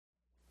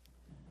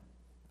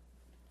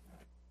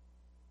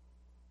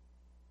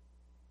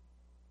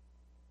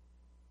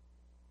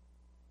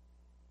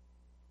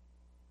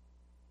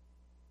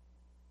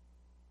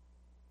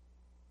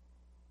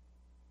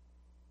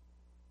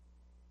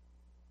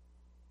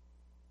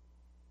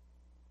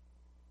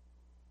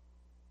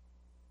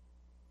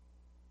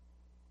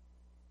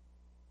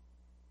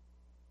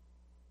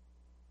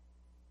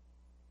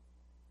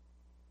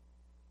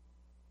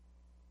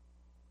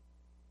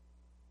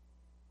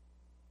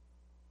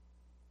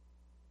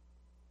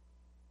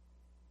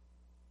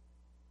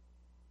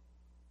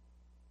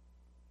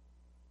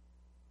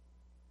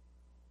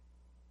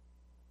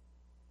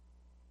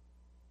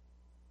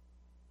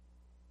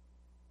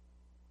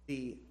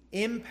the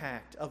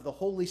impact of the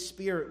Holy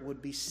Spirit would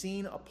be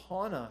seen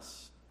upon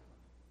us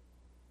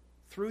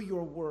through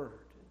your word.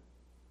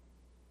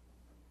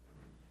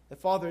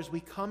 That, Father, as we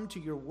come to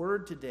your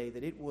word today,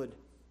 that it would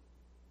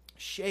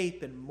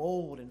shape and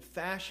mold and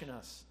fashion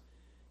us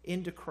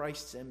into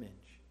Christ's image.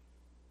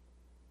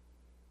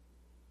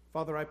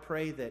 Father, I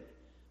pray that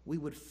we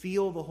would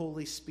feel the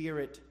Holy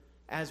Spirit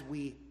as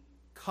we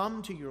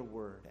come to your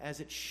word,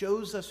 as it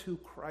shows us who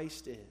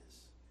Christ is,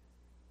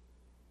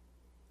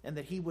 and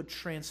that he would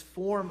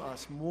transform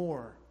us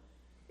more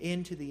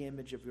into the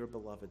image of your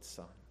beloved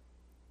Son.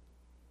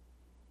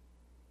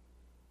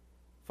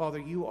 Father,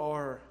 you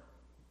are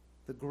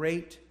the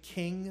great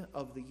King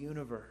of the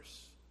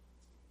universe.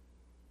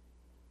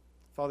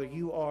 Father,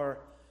 you are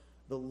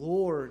the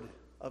Lord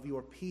of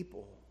your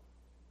people.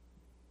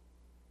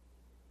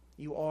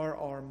 You are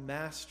our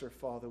master,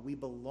 Father. We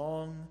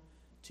belong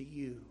to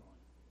you.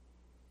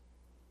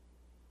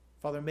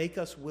 Father, make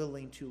us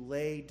willing to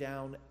lay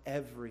down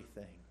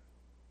everything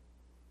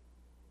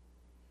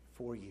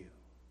for you.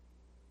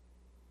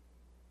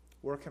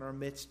 Work in our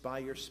midst by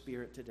your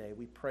Spirit today.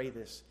 We pray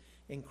this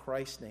in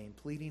Christ's name,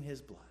 pleading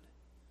his blood.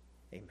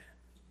 Amen.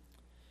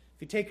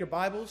 If you take your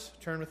Bibles,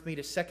 turn with me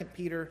to 2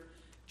 Peter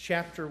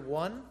chapter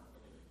 1.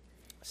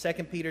 2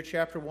 Peter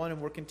chapter 1,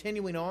 and we're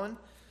continuing on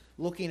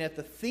looking at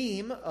the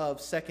theme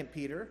of 2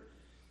 Peter,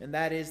 and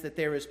that is that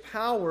there is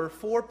power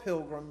for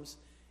pilgrims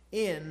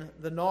in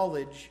the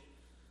knowledge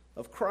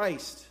of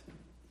Christ.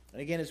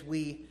 And again, as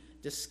we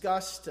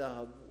discussed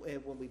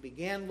when we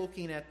began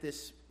looking at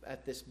this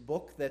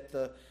book, that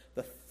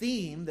the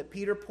theme that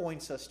Peter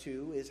points us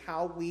to is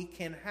how we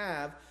can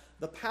have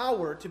the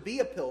power to be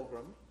a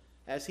pilgrim,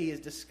 as he has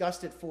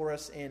discussed it for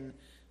us in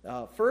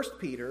 1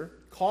 Peter,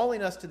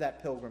 calling us to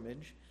that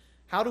pilgrimage.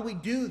 How do we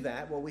do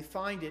that? Well, we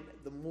find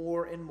it the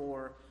more and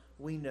more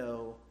we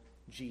know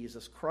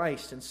Jesus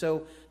Christ. And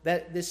so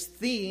that this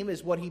theme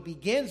is what he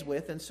begins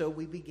with, and so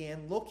we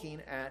began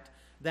looking at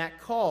that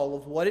call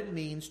of what it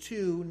means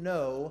to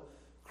know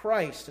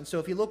Christ. And so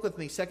if you look with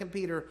me, 2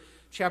 Peter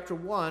chapter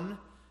 1,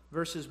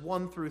 verses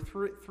 1 through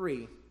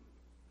 3.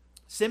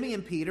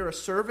 Simeon Peter, a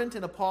servant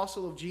and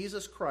apostle of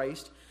Jesus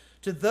Christ,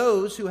 to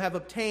those who have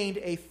obtained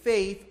a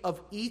faith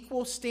of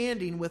equal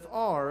standing with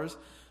ours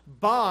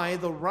by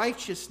the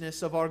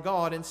righteousness of our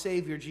God and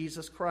Savior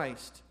Jesus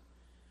Christ.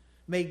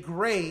 May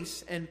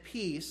grace and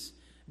peace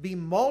be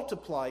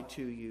multiplied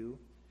to you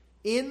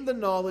in the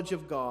knowledge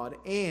of God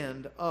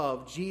and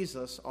of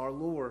Jesus our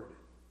Lord.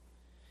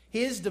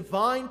 His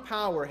divine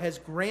power has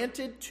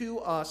granted to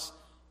us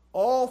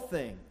all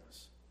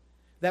things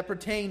that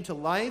pertain to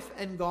life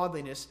and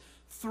godliness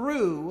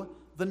through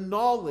the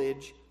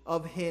knowledge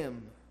of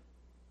him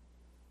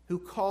who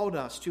called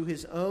us to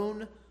his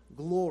own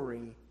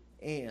glory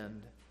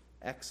and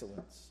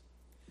excellence.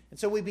 And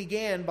so we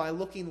began by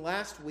looking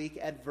last week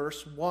at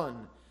verse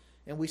 1.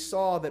 And we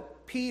saw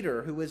that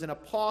Peter, who is an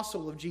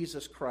apostle of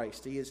Jesus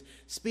Christ, he is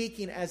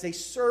speaking as a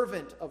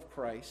servant of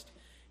Christ,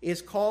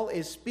 is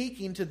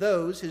speaking to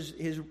those,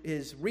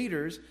 his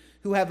readers,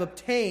 who have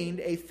obtained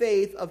a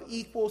faith of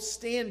equal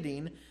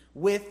standing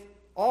with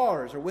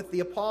ours, or with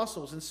the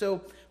apostles. And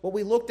so what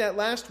we looked at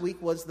last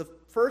week was the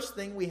first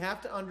thing we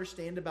have to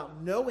understand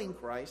about knowing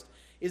Christ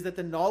is that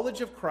the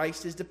knowledge of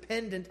Christ is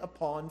dependent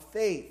upon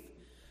faith.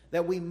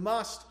 That we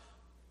must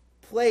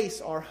place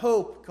our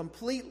hope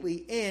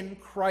completely in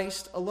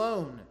Christ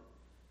alone.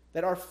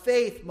 That our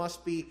faith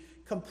must be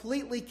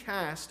completely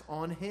cast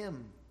on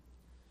him.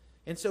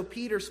 And so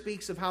Peter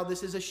speaks of how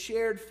this is a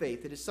shared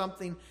faith. It is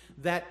something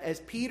that as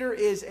Peter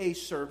is a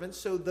servant,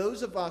 so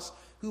those of us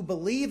who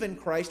believe in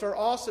Christ are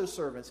also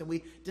servants. And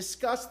we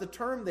discussed the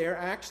term there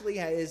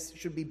actually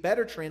should be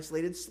better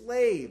translated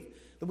slave.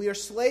 That we are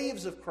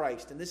slaves of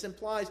Christ. And this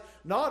implies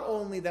not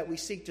only that we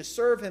seek to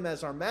serve him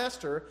as our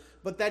master,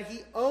 but that he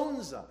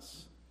owns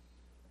us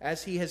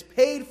as he has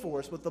paid for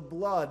us with the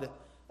blood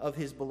of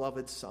his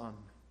beloved Son.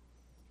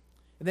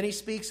 And then he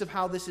speaks of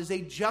how this is a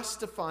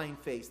justifying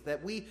faith,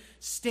 that we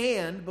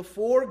stand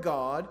before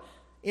God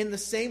in the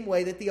same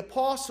way that the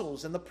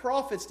apostles and the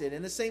prophets did,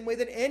 in the same way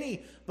that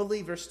any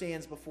believer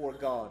stands before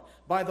God,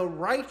 by the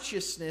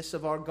righteousness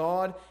of our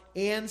God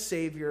and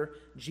Savior,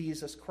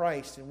 Jesus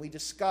Christ. And we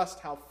discussed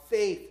how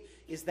faith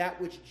is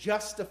that which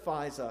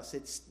justifies us.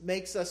 It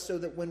makes us so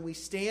that when we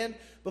stand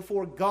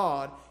before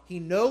God, he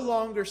no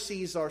longer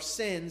sees our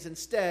sins.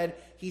 Instead,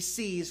 he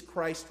sees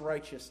Christ's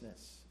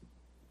righteousness.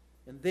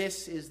 And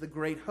this is the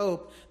great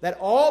hope that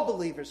all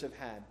believers have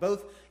had,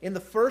 both in the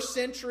first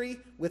century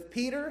with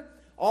Peter,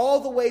 all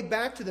the way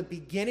back to the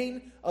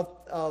beginning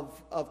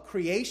of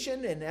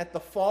creation and at the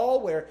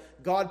fall, where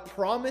God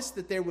promised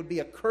that there would be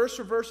a curse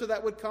reversal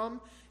that would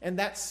come. And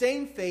that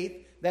same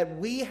faith that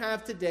we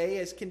have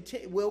today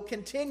will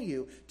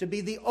continue to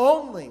be the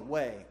only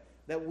way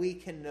that we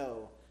can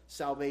know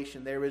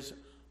salvation. There is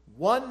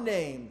one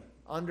name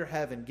under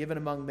heaven given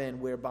among men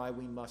whereby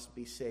we must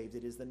be saved.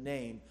 It is the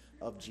name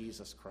of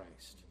Jesus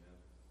Christ.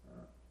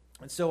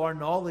 And so our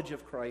knowledge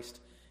of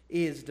Christ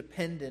is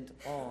dependent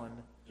on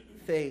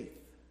faith.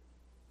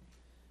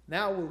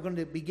 Now we're going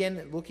to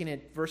begin looking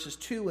at verses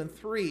 2 and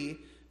 3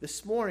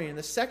 this morning. And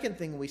the second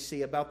thing we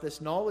see about this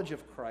knowledge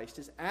of Christ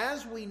is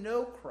as we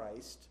know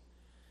Christ,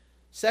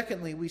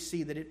 secondly, we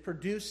see that it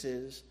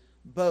produces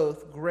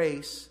both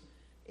grace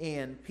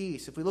and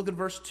peace. If we look at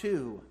verse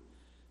 2,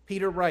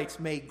 Peter writes,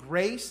 "May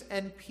grace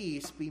and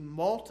peace be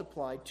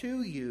multiplied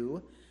to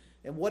you."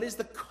 And what is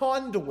the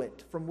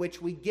conduit from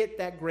which we get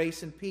that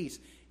grace and peace?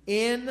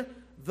 In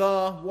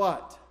the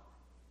what?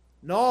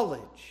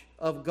 Knowledge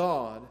of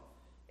God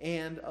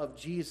and of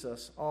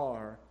Jesus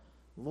our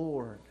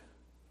Lord.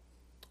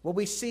 What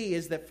we see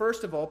is that,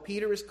 first of all,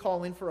 Peter is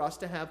calling for us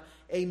to have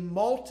a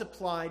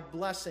multiplied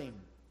blessing.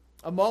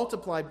 A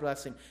multiplied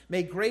blessing.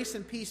 May grace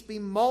and peace be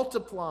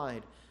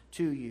multiplied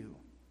to you.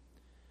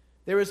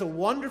 There is a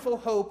wonderful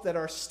hope that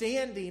our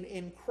standing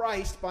in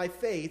Christ by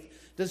faith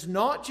does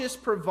not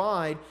just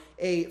provide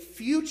a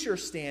future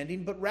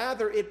standing, but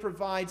rather it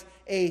provides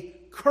a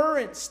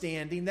current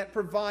standing that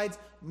provides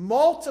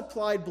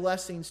multiplied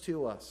blessings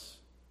to us.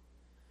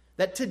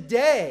 That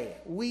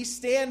today we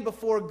stand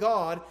before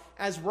God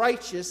as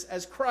righteous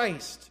as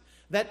Christ.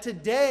 That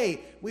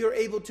today we are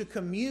able to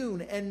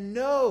commune and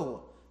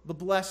know the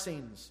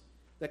blessings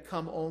that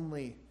come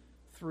only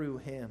through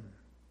Him.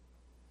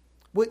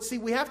 See,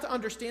 we have to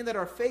understand that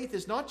our faith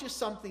is not just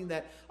something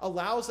that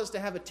allows us to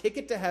have a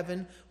ticket to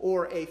heaven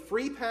or a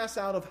free pass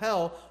out of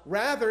hell.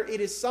 Rather,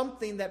 it is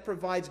something that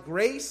provides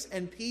grace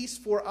and peace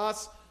for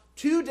us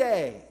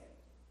today.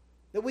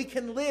 That we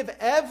can live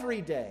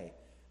every day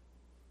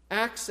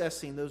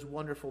accessing those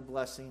wonderful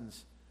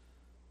blessings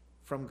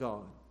from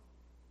God.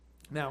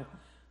 Now,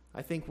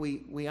 I think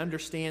we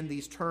understand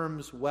these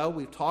terms well.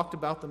 We've talked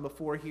about them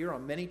before here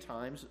on many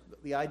times,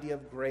 the idea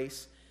of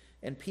grace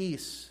and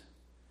peace.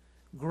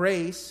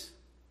 Grace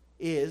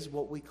is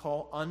what we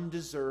call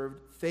undeserved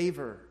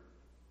favor.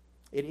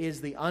 It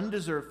is the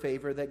undeserved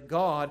favor that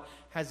God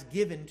has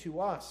given to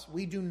us.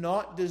 We do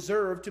not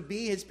deserve to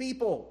be His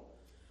people.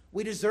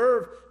 We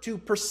deserve to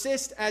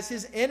persist as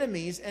His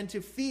enemies and to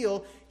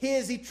feel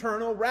His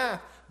eternal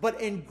wrath. But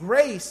in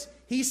grace,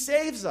 He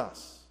saves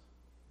us.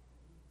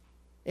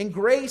 In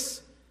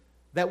grace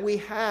that we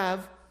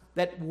have,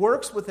 that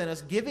works within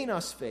us, giving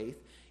us faith,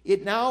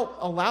 it now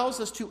allows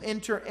us to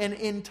enter an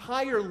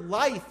entire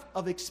life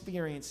of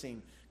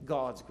experiencing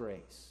God's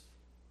grace.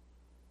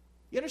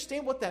 You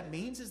understand what that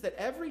means? Is that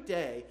every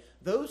day,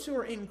 those who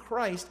are in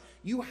Christ,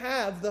 you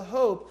have the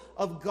hope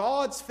of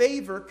God's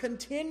favor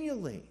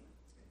continually.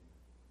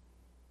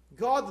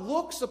 God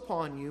looks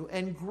upon you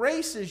and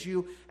graces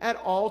you at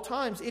all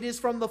times. It is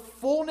from the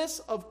fullness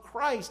of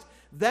Christ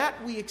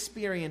that we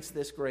experience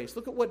this grace.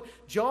 Look at what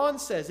John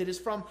says. It is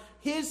from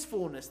His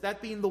fullness,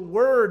 that being the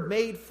Word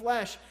made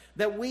flesh,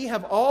 that we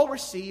have all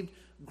received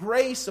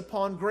grace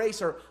upon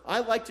grace. Or I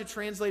like to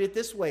translate it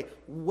this way,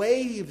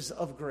 waves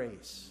of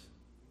grace.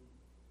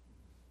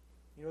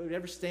 You know, you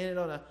ever standing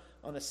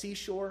on a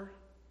seashore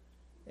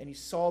and you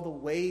saw the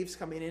waves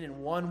coming in,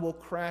 and one will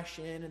crash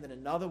in, and then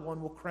another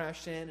one will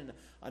crash in, and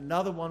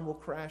another one will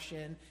crash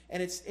in,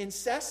 and it's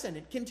incessant.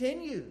 It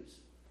continues.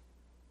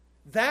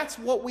 That's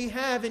what we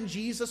have in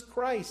Jesus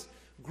Christ.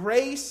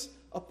 Grace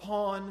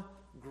upon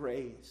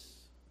grace.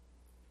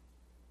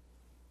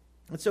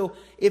 And so,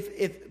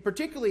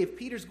 particularly if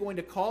Peter's going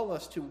to call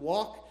us to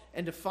walk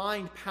and to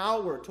find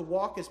power to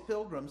walk as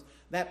pilgrims,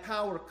 that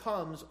power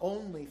comes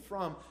only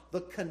from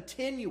the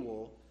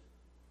continual,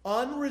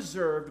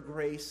 unreserved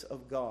grace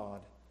of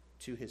God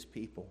to His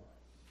people.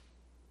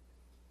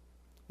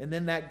 And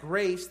then that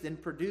grace then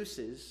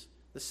produces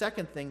the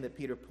second thing that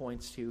Peter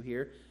points to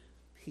here,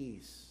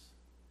 peace.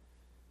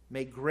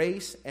 May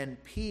grace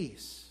and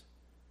peace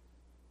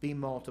be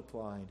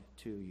multiplied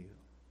to you.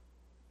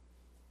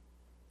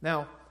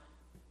 Now,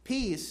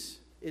 peace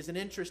is an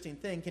interesting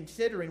thing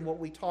considering what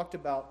we talked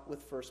about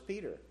with 1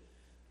 Peter.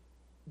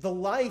 The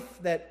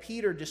life that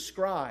Peter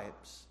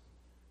describes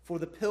for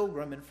the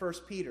pilgrim in 1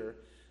 Peter,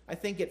 I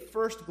think at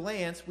first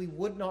glance we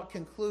would not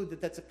conclude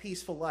that that's a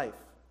peaceful life.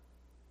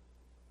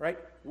 Right?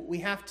 We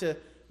have to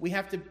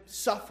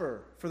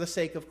suffer for the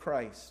sake of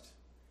Christ.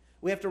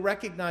 We have to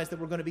recognize that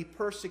we're going to be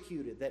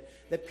persecuted,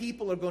 that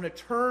people are going to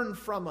turn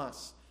from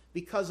us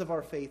because of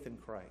our faith in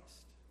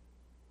Christ.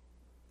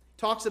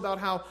 Talks about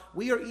how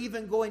we are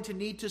even going to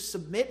need to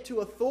submit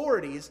to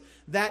authorities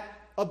that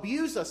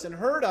abuse us and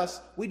hurt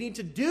us. We need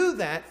to do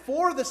that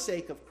for the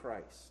sake of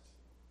Christ.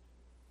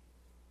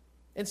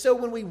 And so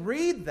when we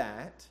read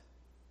that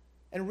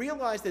and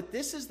realize that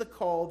this is the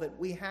call that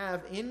we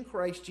have in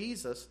Christ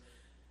Jesus,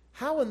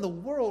 how in the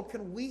world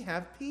can we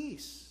have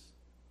peace?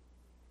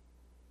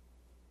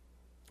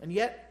 And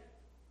yet,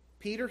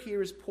 Peter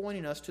here is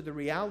pointing us to the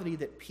reality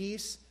that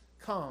peace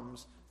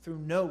comes through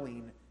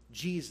knowing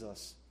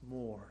Jesus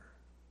more.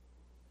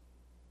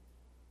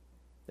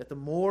 That the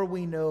more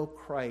we know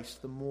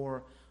Christ, the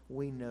more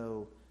we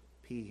know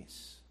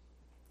peace.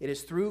 It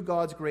is through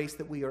God's grace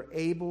that we are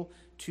able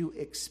to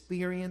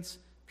experience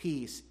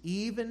peace,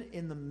 even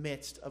in the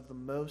midst of the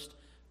most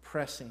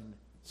pressing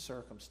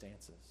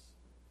circumstances.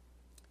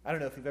 I don't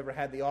know if you've ever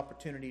had the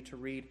opportunity to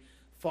read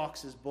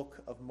Fox's Book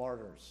of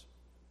Martyrs.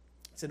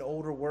 It's an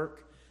older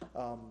work.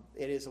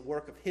 It is a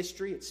work of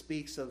history. It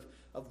speaks of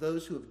of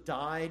those who have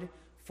died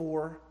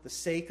for the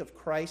sake of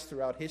Christ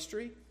throughout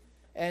history.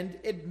 And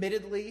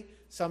admittedly,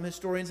 some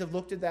historians have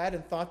looked at that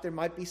and thought there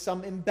might be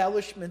some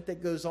embellishment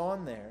that goes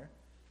on there.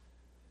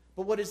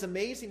 But what is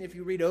amazing, if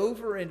you read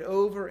over and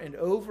over and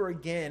over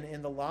again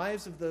in the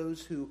lives of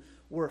those who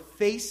were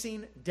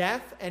facing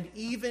death, and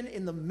even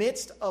in the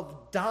midst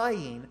of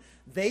dying,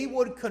 they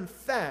would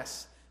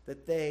confess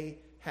that they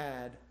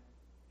had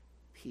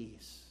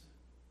peace.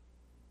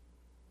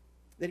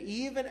 That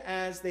even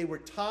as they were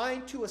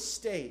tied to a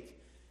stake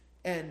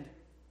and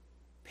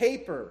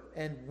paper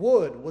and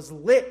wood was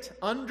lit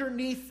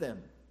underneath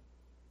them,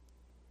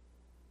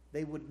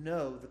 they would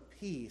know the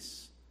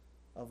peace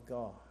of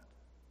God.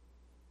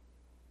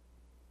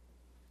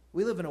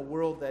 We live in a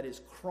world that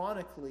is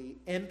chronically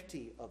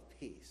empty of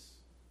peace.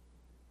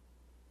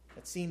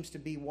 That seems to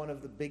be one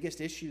of the biggest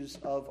issues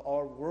of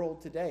our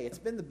world today. It's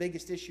been the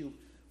biggest issue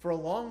for a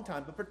long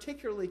time, but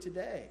particularly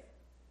today.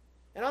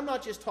 And I'm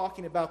not just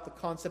talking about the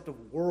concept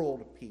of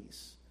world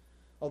peace,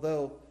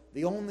 although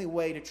the only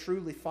way to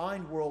truly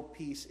find world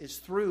peace is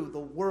through the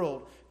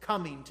world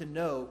coming to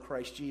know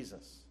Christ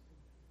Jesus.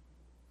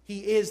 He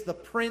is the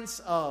Prince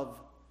of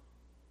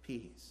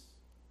Peace.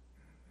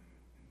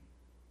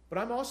 But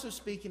I'm also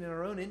speaking in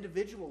our own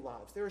individual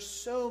lives. There are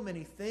so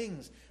many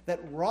things that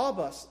rob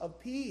us of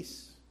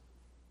peace.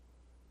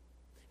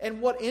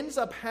 And what ends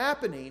up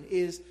happening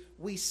is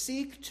we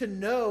seek to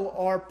know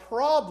our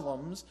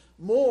problems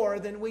more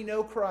than we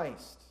know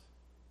Christ.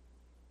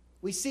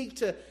 We seek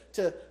to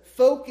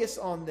focus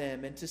on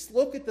them and to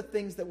look at the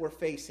things that we're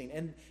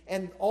facing.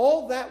 And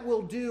all that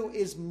will do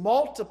is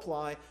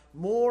multiply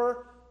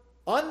more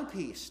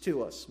unpeace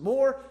to us,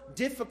 more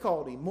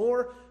difficulty,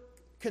 more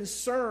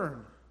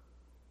concern.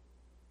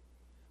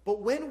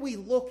 But when we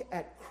look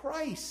at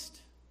Christ,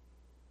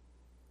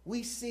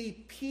 we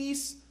see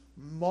peace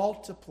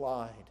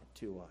multiplied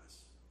to us.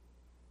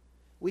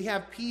 We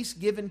have peace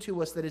given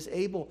to us that is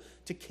able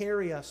to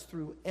carry us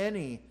through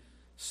any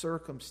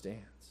circumstance.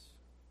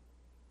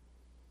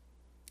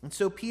 And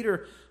so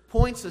Peter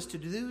points us to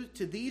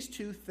these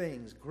two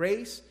things,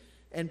 grace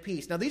and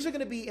peace. Now these are going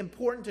to be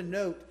important to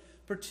note,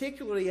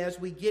 particularly as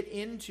we get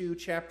into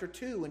chapter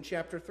 2 and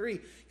chapter 3,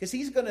 because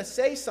he's going to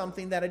say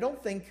something that I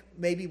don't think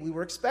maybe we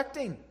were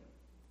expecting.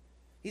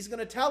 He's going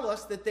to tell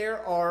us that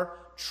there are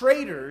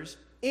traitors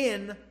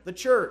in the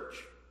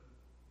church.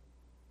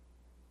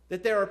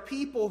 That there are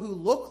people who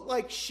look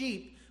like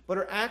sheep but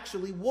are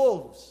actually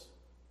wolves.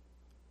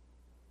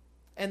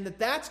 And that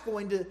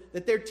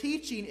their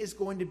teaching is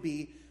going to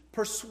be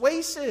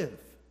persuasive.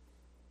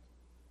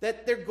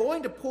 That they're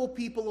going to pull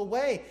people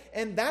away.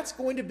 And that's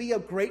going to be a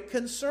great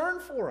concern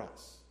for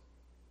us.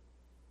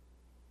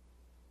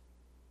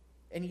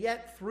 And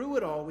yet, through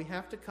it all, we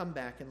have to come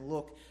back and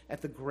look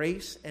at the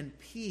grace and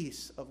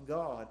peace of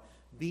God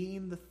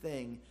being the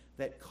thing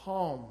that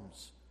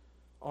calms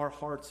our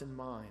hearts and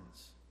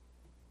minds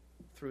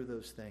through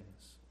those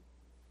things.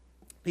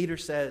 Peter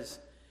says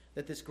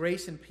that this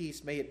grace and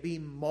peace, may it be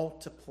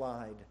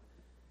multiplied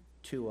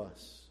to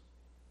us.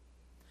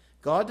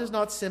 God does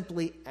not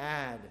simply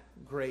add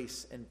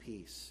grace and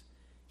peace.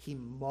 He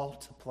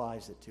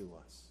multiplies it to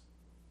us.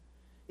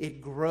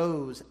 It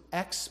grows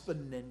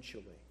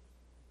exponentially.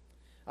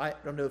 I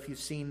don't know if you've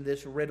seen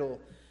this riddle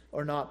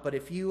or not, but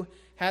if you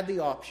had the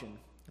option,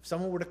 if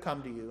someone were to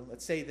come to you,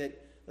 let's say that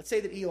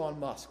Elon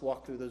Musk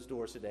walked through those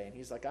doors today, and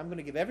he's like, I'm going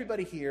to give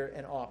everybody here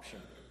an option.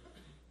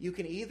 You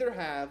can either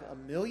have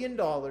 $1 million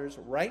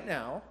right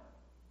now.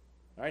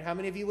 All right, how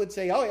many of you would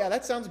say, oh yeah,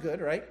 that sounds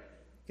good, right?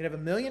 You can have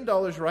 $1 million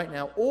right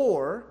now,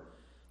 or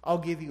I'll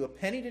give you a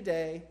penny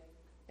today,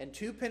 and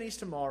 2 pennies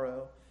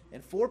tomorrow,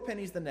 and 4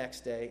 pennies the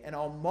next day, and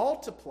I'll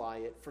multiply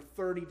it for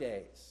 30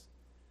 days.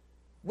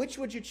 Which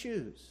would you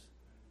choose?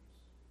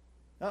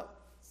 Oh,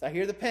 I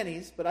hear the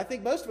pennies, but I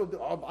think most of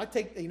them, I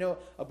take,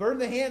 a bird in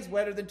the hand's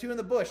better than 2 in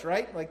the bush,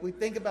 right? Like we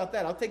think about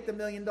that. I'll take the $1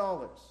 million.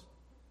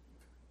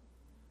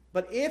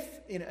 But if,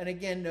 and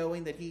again,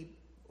 knowing that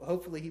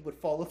hopefully he would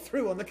follow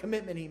through on the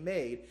commitment he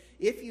made,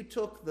 if you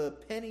took the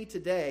penny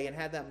today and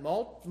had that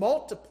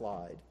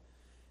multiplied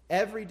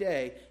every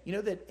day, you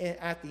know that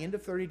at the end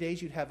of 30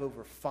 days you'd have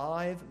over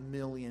 $5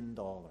 million.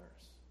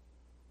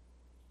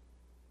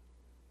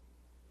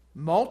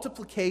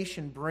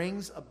 Multiplication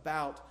brings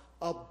about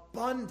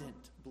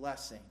abundant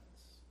blessings.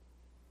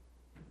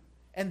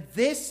 And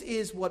this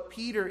is what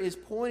Peter is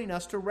pointing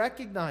us to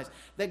recognize,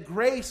 that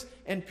grace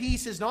and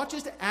peace is not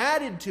just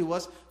added to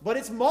us, but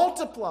it's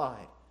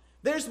multiplied.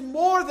 There's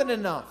more than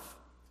enough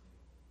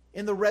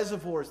in the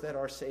reservoirs that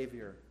our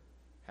Savior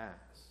has.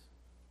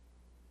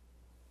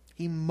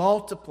 He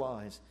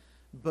multiplies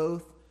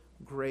both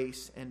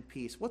grace and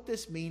peace. What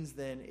this means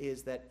then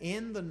is that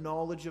in the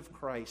knowledge of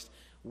Christ,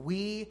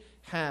 we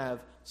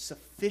have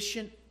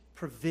sufficient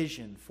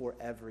provision for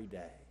every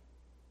day.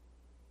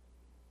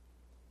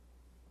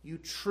 You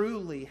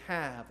truly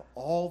have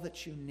all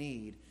that you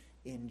need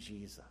in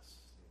Jesus.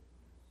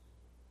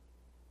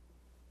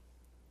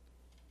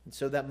 And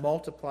so that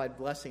multiplied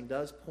blessing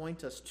does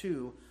point us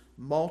to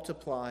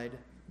multiplied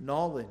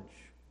knowledge.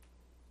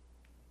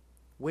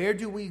 Where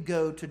do we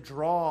go to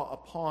draw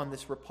upon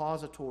this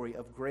repository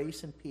of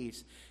grace and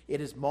peace?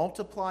 It is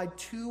multiplied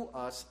to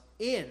us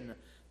in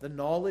the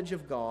knowledge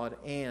of God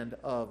and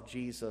of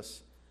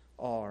Jesus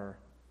our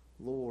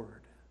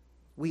Lord.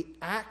 We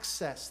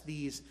access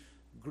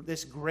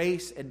this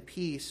grace and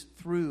peace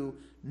through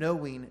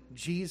knowing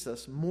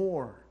Jesus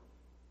more.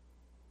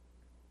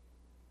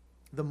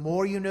 The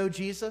more you know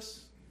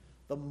Jesus,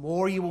 the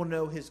more you will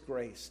know His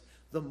grace.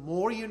 The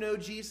more you know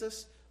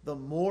Jesus, the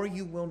more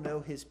you will know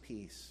His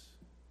peace.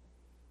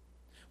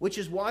 Which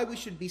is why we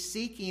should be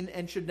seeking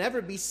and should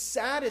never be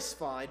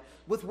satisfied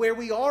with where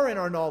we are in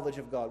our knowledge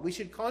of God. We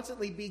should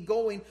constantly be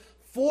going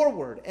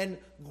forward and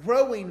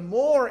growing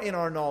more in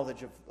our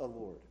knowledge of the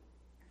Lord.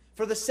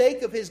 For the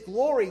sake of His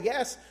glory,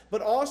 yes,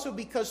 but also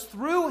because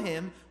through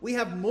Him we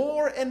have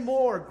more and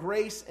more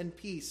grace and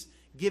peace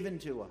given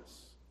to us.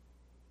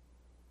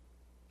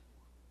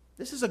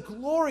 This is a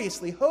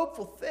gloriously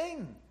hopeful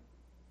thing.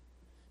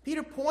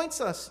 Peter points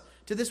us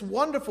to this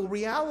wonderful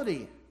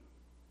reality.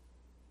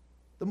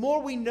 The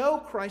more we know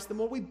Christ, the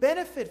more we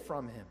benefit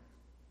from Him.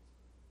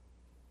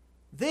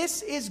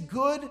 This is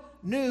good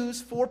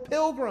news for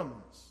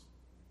pilgrims.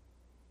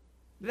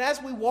 That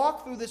as we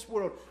walk through this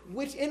world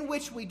in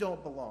which we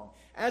don't belong,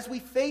 as we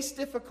face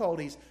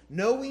difficulties,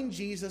 knowing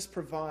Jesus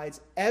provides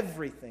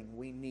everything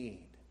we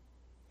need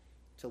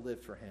to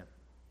live for Him.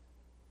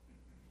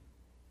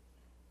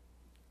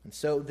 And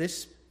so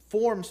this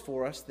forms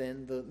for us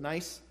then the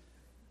nice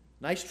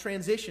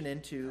transition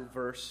into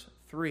verse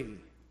 3.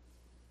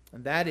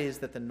 And that is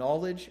that the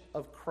knowledge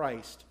of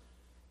Christ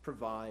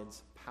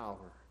provides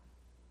power.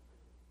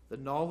 The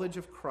knowledge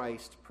of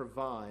Christ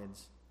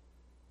provides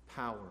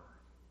power.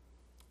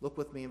 Look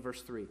with me in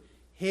verse 3.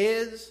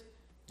 His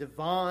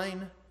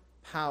divine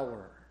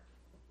power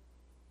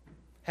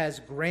has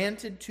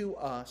granted to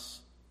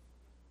us,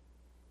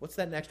 what's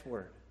that next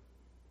word?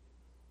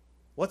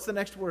 What's the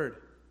next word?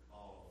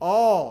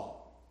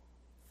 All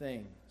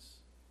things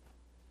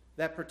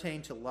that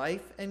pertain to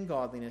life and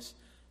godliness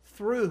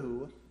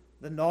through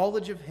the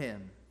knowledge of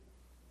Him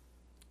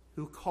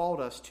who called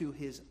us to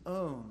His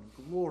own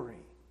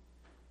glory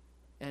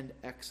and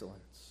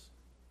excellence.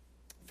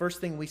 First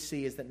thing we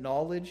see is that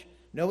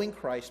knowing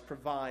Christ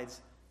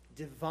provides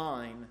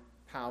divine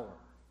power.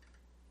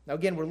 Now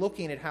again, we're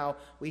looking at how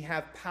we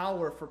have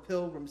power for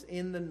pilgrims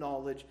in the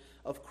knowledge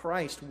of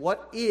Christ.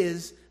 What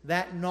is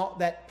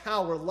that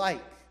power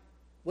like?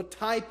 What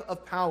type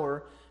of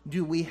power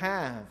do we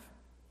have?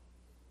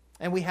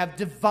 And we have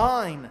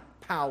divine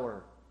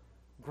power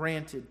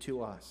granted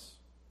to us.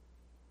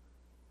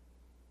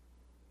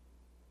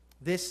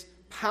 This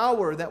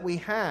power that we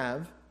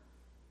have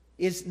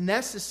is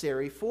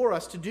necessary for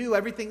us to do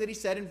everything that he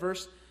said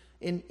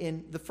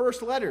in the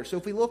first letter. So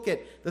if we look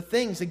at the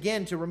things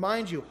again to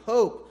remind you: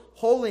 hope,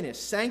 holiness,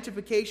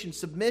 sanctification,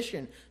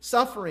 submission,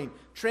 suffering,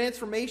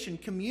 transformation,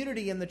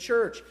 community in the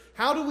church.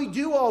 How do we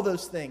do all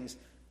those things?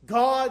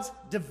 God's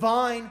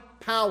divine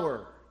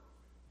power.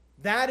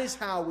 That is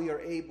how we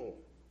are able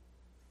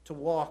to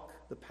walk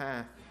the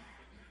path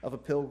of a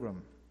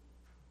pilgrim.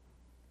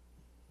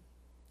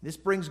 This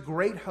brings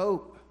great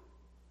hope.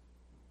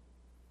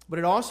 But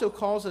it also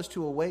calls us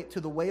to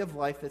the way of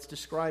life that's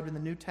described in the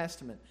New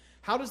Testament.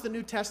 How does the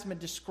New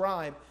Testament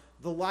describe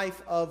the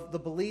life of the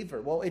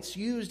believer? Well, it's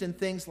used in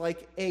things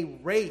like a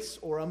race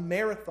or a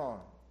marathon.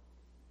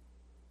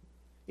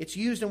 It's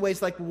used in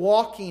ways like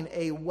walking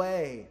a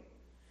way.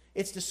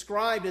 It's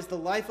described as the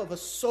life of a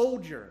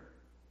soldier.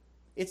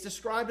 It's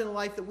described in a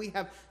life that we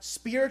have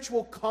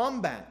spiritual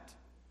combat,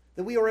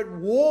 that we are at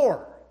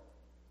war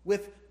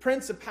with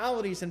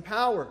principalities and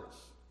powers,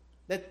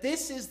 that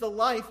this is the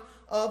life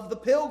of the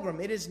pilgrim.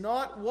 It is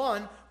not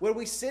one where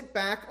we sit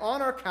back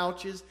on our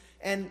couches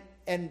and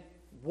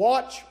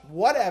watch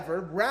whatever.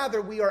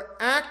 Rather, we are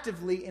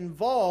actively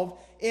involved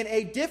in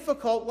a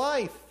difficult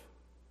life.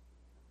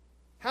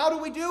 How do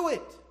we do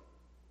it?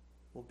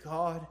 Well,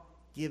 God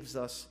gives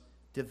us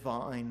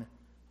divine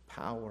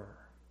power.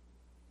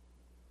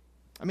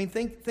 I mean,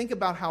 think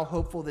about how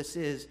hopeful this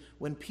is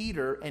when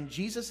Peter and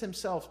Jesus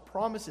himself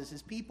promises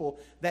his people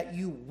that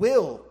you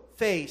will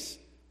face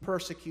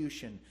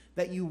persecution,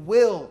 that you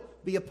will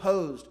be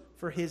opposed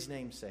for his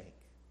name's sake,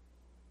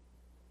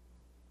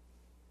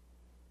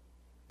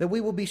 that we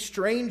will be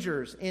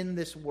strangers in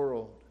this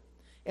world,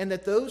 and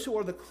that those who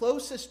are the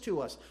closest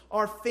to us,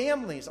 our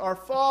families, our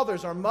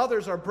fathers, our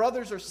mothers, our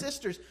brothers or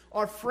sisters,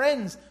 our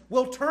friends,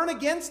 will turn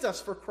against us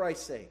for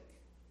Christ's sake.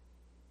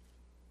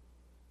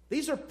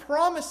 These are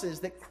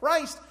promises that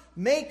Christ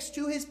makes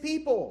to his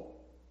people.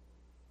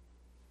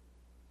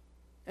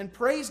 And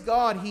praise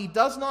God, he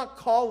does not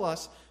call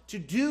us to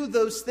do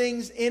those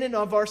things in and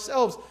of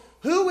ourselves.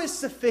 Who is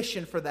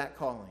sufficient for that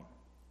calling?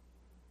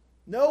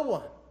 No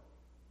one.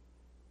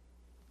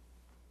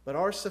 But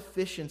our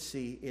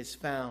sufficiency is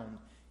found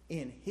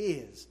in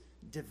his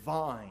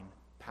divine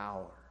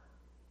power.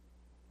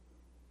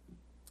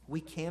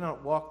 We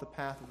cannot walk the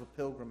path of a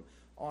pilgrim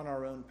on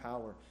our own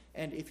power.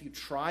 And if you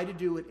try to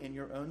do it in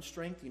your own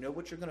strength, you know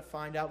what you're going to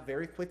find out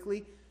very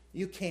quickly?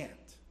 You can't.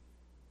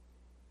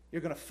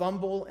 You're going to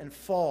fumble and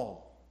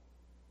fall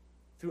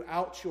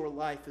throughout your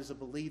life as a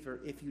believer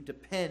if you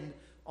depend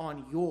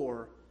on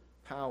your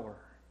power.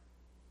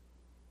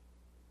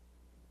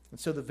 And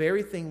so the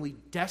very thing we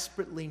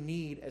desperately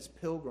need as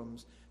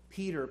pilgrims,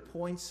 Peter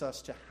points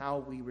us to how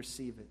we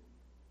receive it.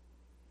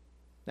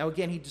 Now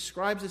again, he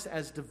describes this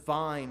as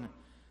divine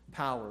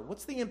power.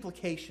 What's the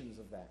implications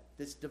of that?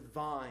 This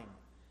divine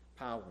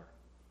power.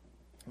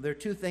 Well, there are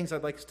two things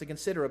I'd like us to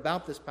consider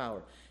about this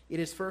power. It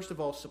is, first of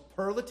all,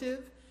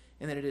 superlative,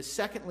 and then it is,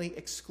 secondly,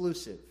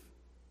 exclusive.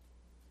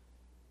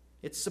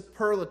 It's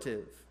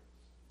superlative.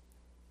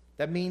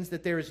 That means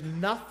that there is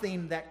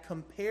nothing that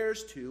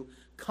compares to,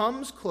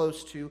 comes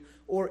close to,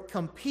 or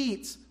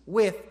competes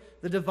with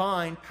the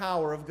divine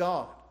power of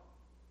God.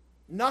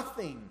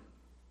 Nothing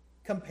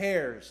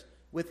compares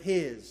with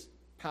His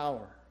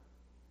power.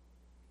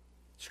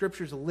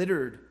 Scripture is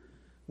littered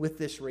with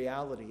this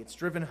reality. It's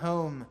driven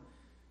home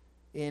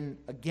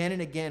again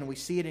and again. We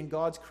see it in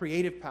God's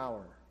creative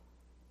power.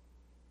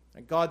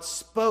 God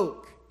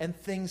spoke and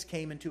things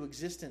came into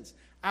existence.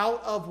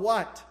 Out of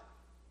what?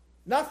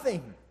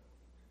 Nothing.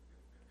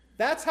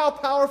 That's how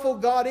powerful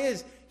God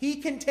is. He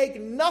can take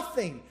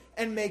nothing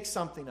and make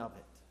something of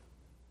it.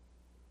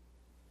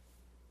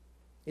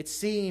 It's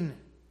seen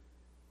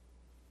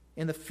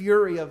in the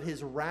fury of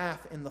His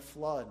wrath in the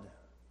flood.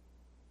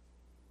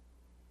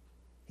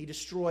 He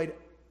destroyed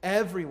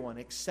everyone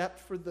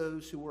except for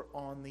those who were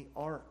on the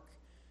ark.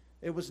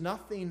 There was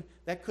nothing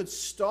that could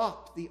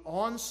stop the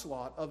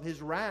onslaught of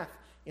His wrath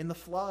in the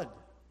flood.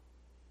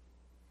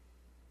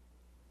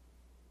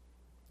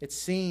 It's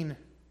seen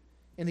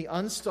in the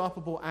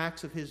unstoppable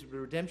acts of His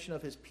redemption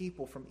of His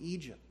people from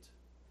Egypt.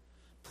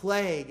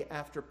 Plague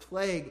after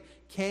plague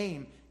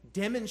came,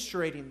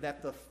 demonstrating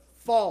that the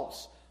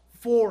false,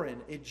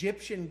 foreign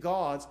Egyptian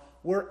gods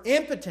were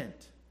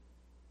impotent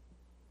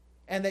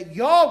and that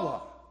Yahweh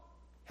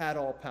had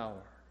all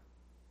power.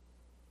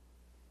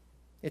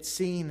 It's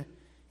seen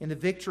in the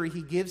victory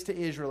He gives to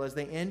Israel as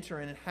they enter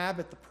and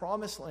inhabit the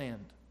promised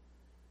land.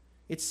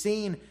 It's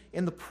seen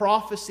in the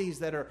prophecies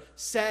that are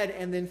said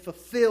and then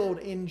fulfilled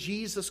in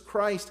Jesus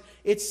Christ.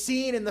 It's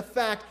seen in the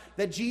fact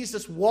that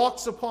Jesus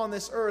walks upon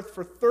this earth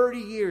for 30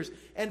 years,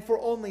 and for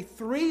only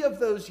 3 of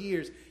those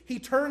years, He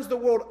turns the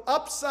world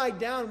upside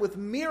down with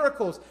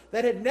miracles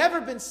that had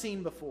never been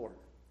seen before.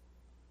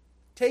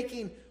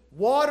 Taking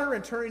water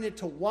and turning it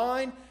to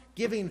wine,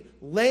 giving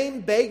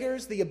lame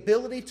beggars the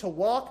ability to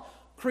walk,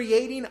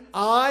 creating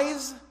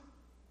eyes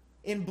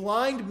in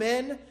blind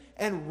men,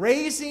 and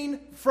raising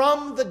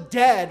from the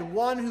dead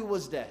one who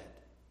was dead.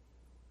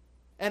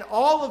 And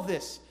all of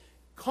this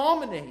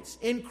culminates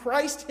in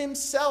Christ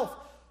Himself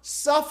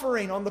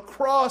suffering on the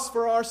cross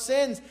for our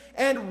sins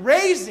and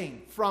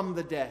raising from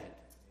the dead.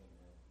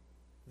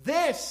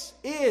 This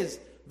is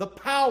the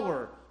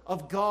power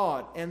of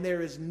God, and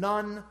there is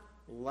none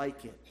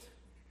like it.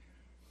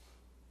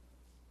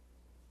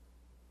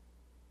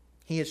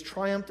 He has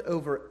triumphed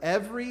over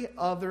every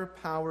other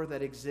power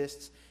that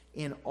exists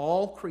in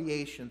all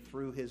creation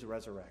through His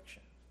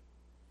resurrection.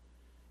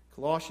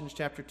 Colossians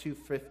chapter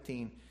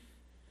 2:15.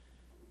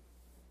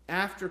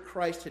 After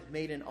Christ had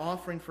made an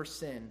offering for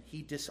sin,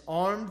 He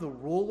disarmed the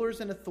rulers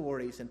and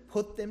authorities and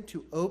put them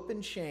to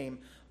open shame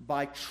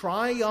by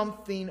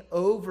triumphing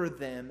over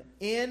them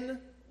in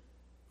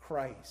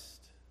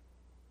Christ.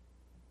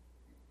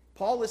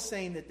 Paul is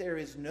saying that there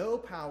is no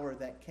power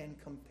that can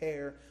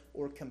compare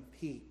or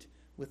compete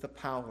with the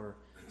power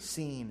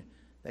seen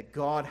that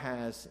God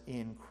has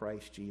in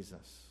Christ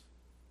Jesus.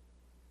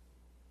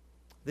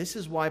 This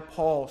is why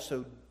Paul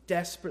so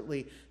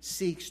desperately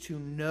seeks to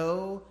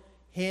know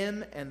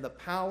Him and the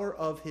power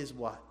of His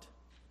what?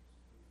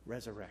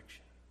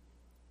 Resurrection.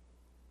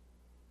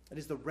 It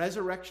is the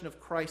resurrection of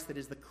Christ that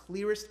is the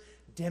clearest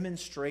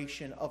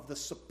demonstration of the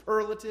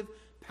superlative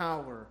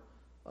power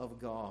of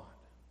God.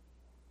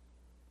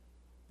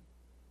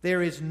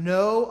 There is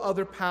no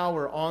other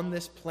power on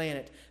this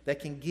planet that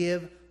can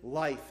give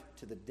life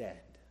to the dead.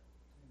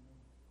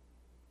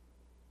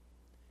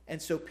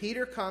 And so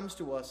Peter comes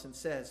to us and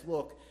says,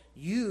 look,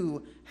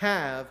 you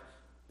have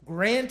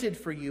granted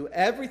for you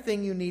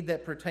everything you need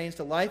that pertains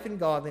to life and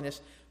godliness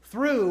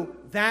through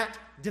that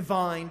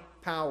divine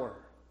power.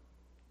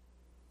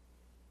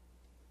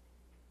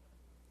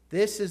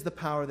 This is the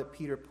power that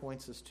Peter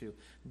points us to.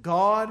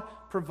 God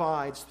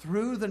provides,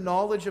 through the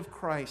knowledge of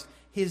Christ,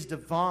 His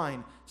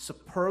divine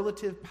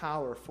superlative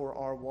power for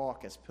our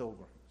walk as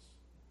pilgrims.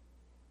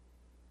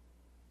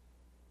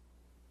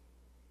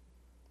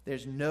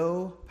 There's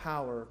no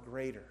power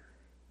greater.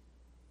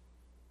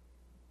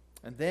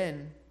 And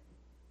then,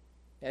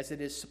 as it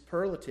is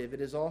superlative,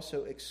 it is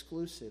also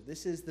exclusive.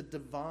 This is the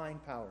divine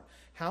power.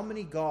 How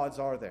many gods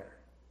are there?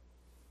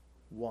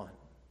 One.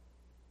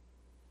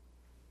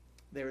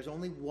 There is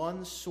only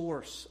one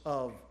source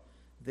of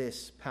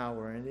this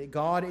power, and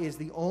God is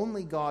the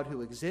only God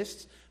who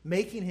exists,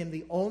 making Him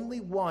the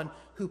only one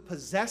who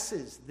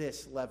possesses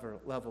this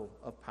level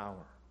of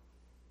power.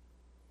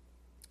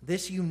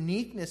 This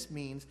uniqueness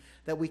means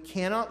that we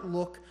cannot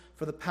look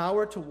for the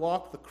power to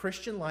walk the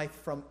Christian life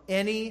from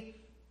any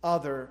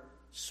other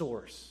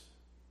source.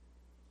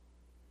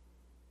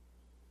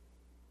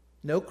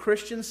 No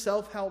Christian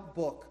self-help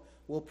book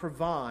will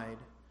provide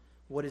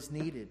what is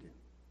needed.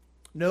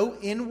 No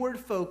inward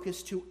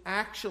focus to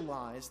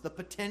actualize the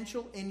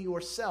potential in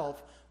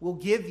yourself will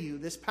give you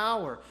this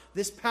power.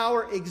 This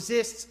power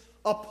exists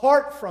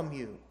apart from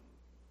you.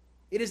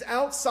 It is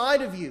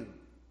outside of you.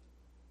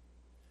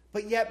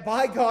 But yet,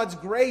 by God's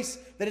grace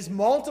that is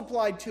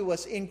multiplied to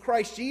us in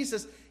Christ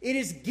Jesus, it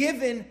is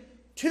given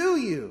to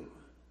you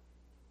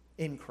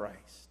in Christ.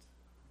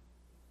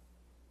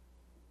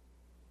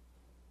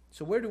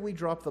 So where do we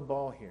drop the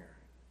ball here?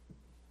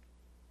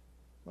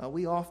 Well,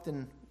 we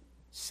often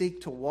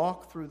seek to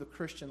walk through the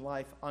Christian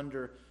life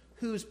under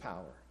whose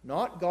power?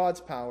 Not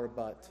God's power,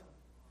 but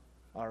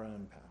our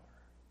own power.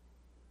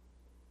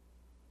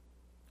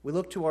 We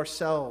look to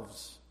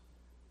ourselves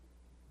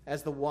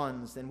as the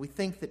ones, and we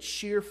think that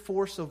sheer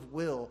force of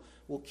will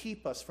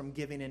keep us from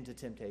giving in to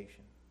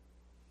temptation.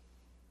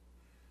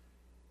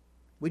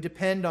 We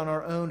depend on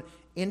our own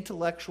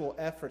intellectual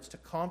efforts to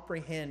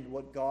comprehend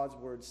what God's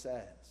Word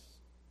says.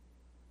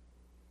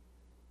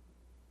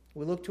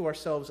 We look to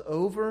ourselves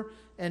over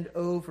and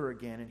over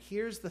again. And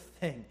here's the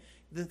thing.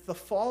 The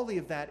folly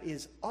of that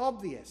is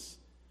obvious.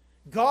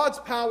 God's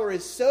power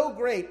is so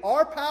great.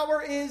 Our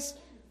power is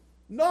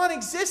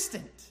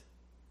non-existent.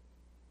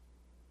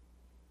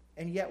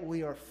 And yet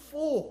we are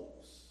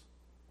fools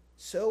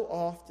so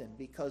often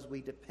because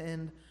we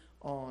depend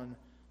on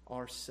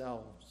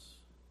ourselves.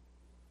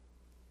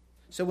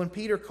 So when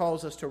Peter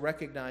calls us to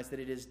recognize that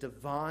it is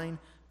divine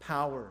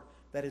power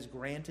that is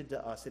granted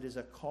to us, it is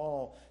a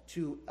call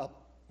to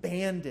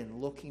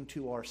abandon looking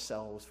to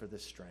ourselves for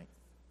this strength,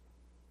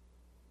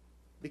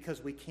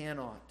 because we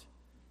cannot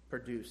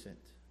produce it.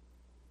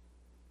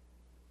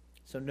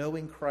 So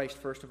knowing Christ,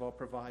 first of all,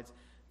 provides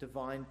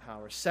divine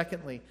power.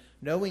 Secondly,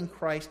 knowing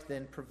Christ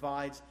then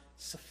provides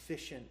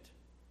sufficient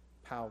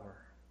power.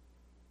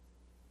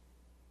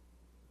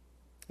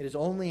 It is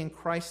only in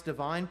Christ's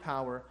divine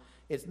power.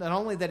 It's not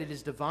only that it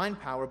is divine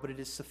power, but it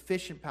is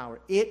sufficient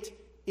power. It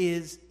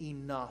is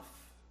enough.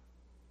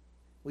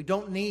 We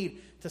don't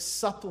need to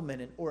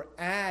supplement it or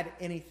add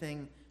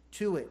anything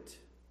to it.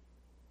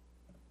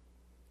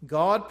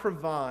 God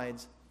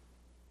provides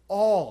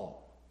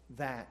all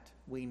that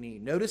we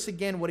need. Notice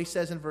again what he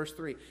says in verse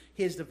 3.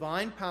 His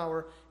divine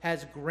power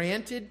has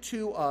granted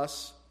to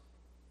us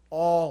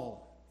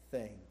all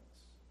things.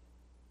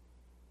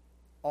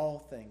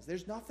 All things.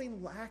 There's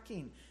nothing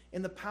lacking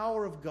in the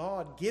power of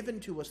God given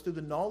to us through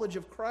the knowledge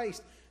of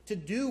Christ to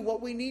do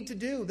what we need to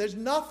do. There's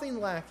nothing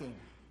lacking.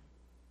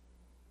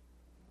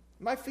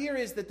 My fear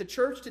is that the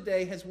church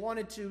today has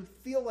wanted to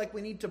feel like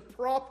we need to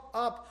prop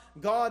up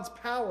God's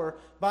power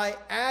by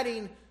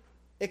adding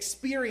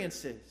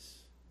experiences,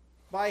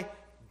 by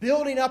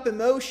building up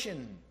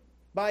emotion,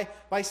 by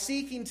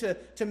seeking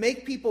to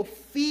make people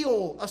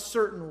feel a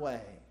certain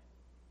way.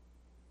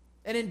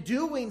 And in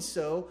doing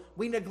so,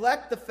 we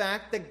neglect the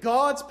fact that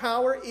God's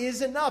power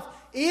is enough.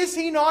 Is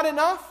he not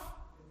enough?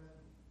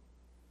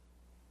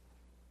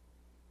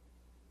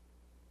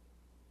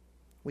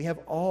 We have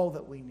all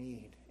that we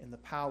need in the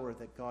power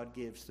that God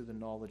gives through the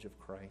knowledge of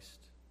Christ.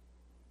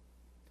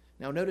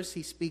 Now notice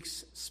he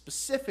speaks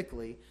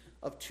specifically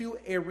of two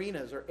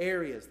arenas or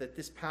areas that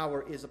this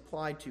power is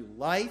applied to: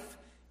 life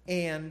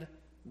and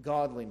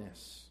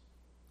godliness.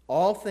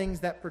 All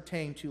things that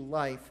pertain to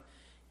life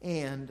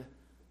and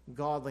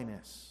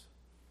godliness.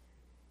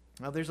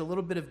 Now there's a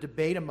little bit of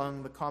debate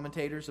among the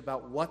commentators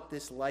about what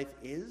this life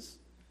is.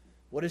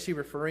 What is he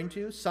referring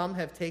to? Some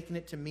have taken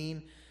it to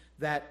mean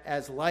that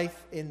as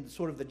life in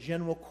sort of the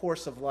general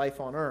course of life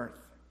on earth,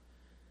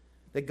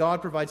 that God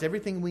provides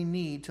everything we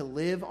need to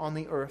live on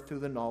the earth through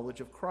the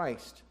knowledge of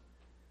Christ.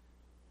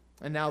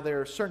 And now there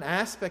are certain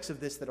aspects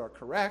of this that are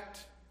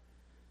correct,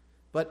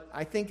 but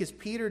I think as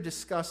Peter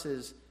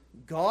discusses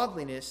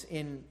godliness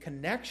in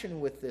connection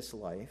with this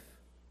life,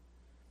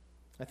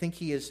 I think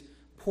he is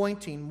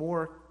pointing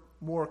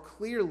more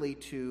clearly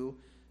to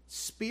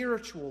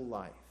spiritual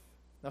life.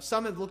 Now,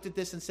 some have looked at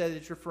this and said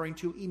it's referring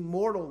to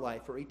immortal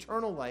life or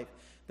eternal life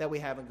that we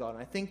have in God.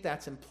 And I think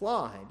that's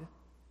implied.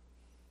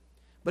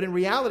 But in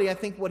reality, I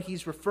think what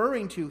he's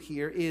referring to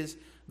here is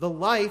the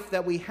life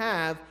that we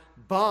have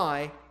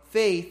by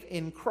faith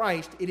in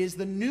Christ. It is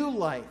the new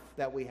life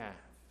that we have.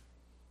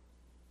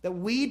 That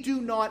we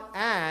do not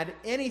add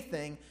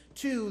anything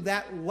to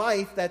that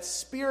life, that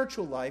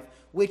spiritual life,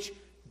 which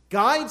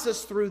guides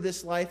us through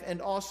this life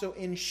and also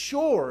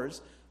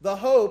ensures the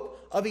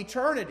hope of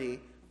eternity.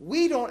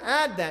 We don't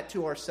add that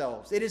to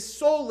ourselves. It is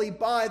solely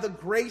by the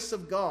grace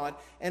of God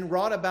and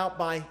wrought about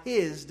by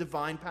his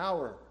divine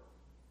power.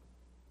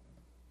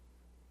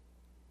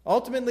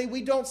 Ultimately,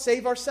 we don't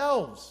save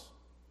ourselves,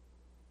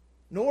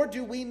 nor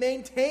do we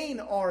maintain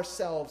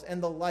ourselves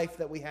and the life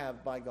that we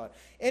have by God,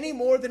 any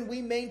more than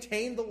we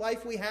maintain the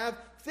life we have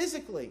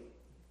physically.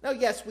 Now,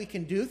 yes, we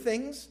can do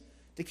things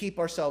to keep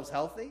ourselves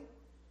healthy.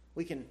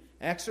 We can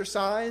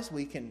exercise.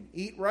 We can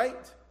eat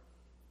right.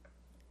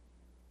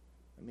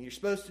 I mean, you're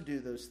supposed to do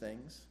those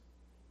things.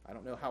 I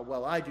don't know how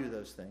well I do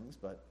those things,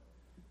 but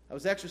I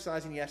was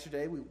exercising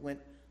yesterday. We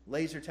went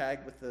laser tag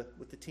with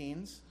the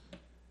teens.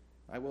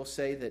 I will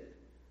say that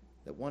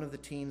that one of the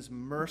teens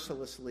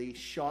mercilessly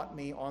shot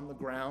me on the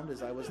ground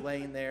as I was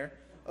laying there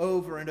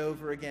over and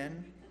over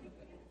again.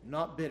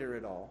 Not bitter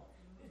at all.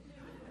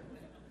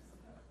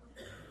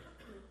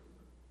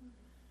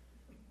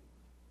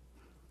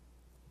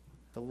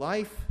 The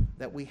life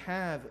that we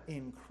have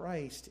in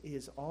Christ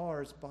is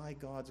ours by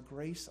God's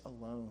grace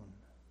alone.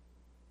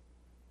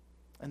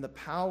 And the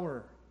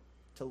power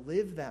to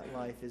live that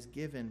life is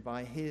given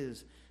by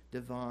His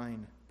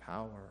divine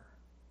power.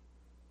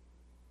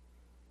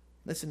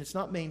 Listen, it's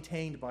not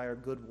maintained by our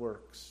good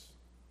works.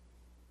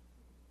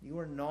 You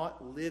are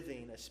not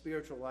living a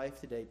spiritual life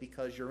today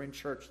because you're in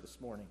church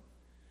this morning.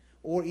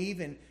 Or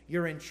even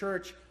you're in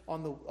church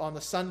on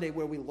the Sunday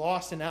where we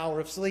lost an hour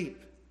of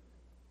sleep.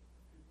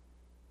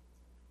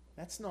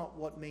 That's not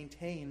what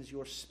maintains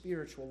your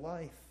spiritual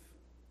life.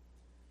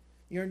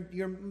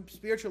 Your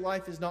spiritual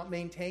life is not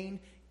maintained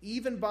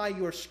even by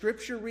your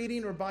scripture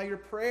reading or by your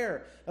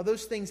prayer. Now,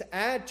 those things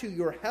add to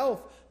your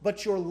health,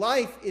 but your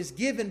life is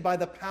given by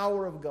the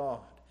power of God.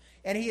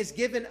 And He has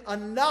given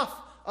enough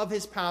of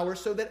His power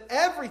so that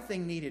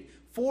everything needed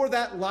for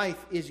that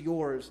life is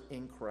yours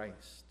in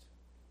Christ.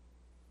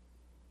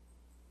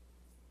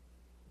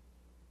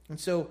 And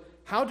so,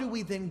 how do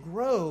we then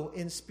grow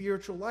in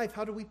spiritual life?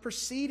 How do we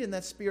proceed in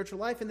that spiritual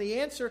life? And the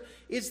answer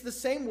is the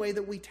same way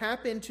that we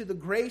tap into the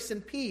grace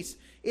and peace.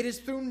 It is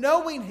through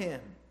knowing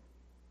Him.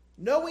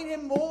 Knowing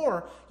Him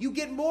more, you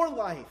get more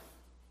life.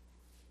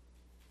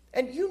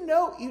 And you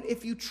know,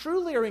 if you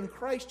truly are in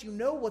Christ, you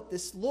know what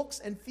this looks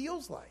and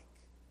feels like.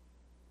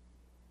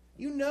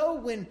 You know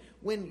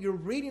when you're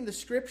reading the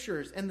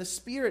Scriptures and the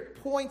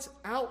Spirit points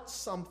out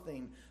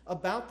something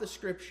about the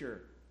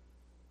Scripture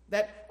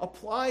that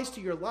applies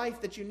to your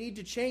life that you need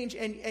to change,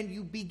 and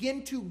you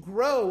begin to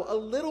grow a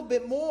little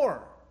bit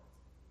more.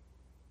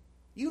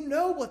 You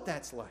know what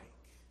that's like.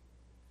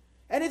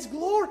 And it's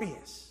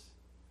glorious.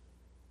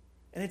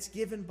 And it's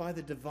given by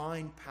the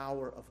divine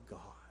power of God.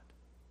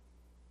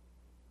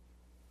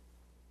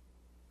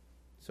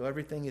 So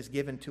everything is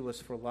given to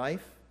us for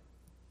life,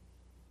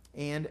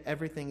 and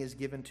everything is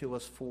given to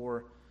us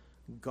for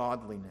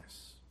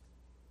godliness.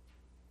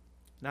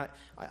 Now,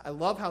 I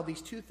love how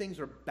these two things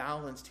are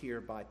balanced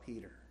here by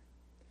Peter.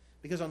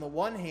 Because on the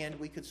one hand,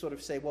 we could sort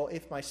of say, well,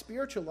 if my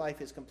spiritual life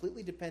is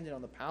completely dependent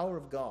on the power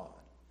of God,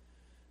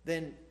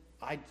 then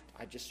I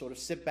just sort of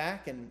sit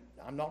back and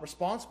I'm not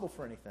responsible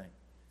for anything.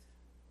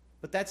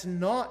 But that's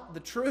not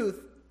the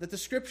truth that the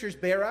Scriptures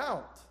bear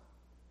out.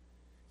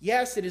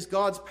 Yes, it is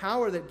God's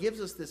power that gives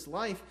us this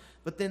life,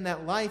 but then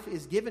that life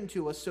is given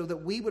to us so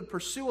that we would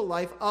pursue a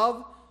life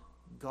of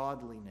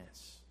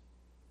godliness.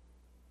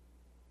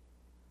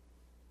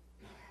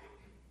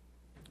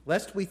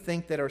 Lest we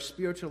think that our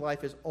spiritual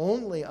life is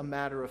only a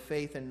matter of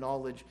faith and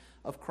knowledge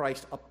of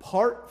Christ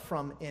apart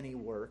from any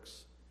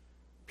works,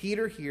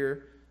 Peter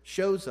here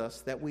shows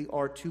us that we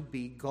are to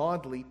be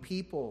godly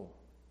people.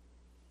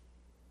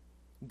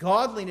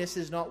 Godliness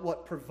is not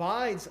what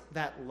provides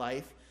that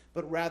life,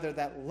 but rather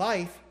that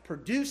life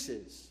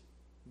produces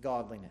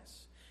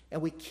godliness.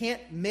 And we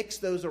can't mix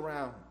those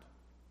around.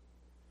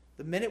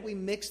 The minute we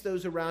mix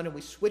those around and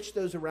we switch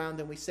those around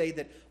and we say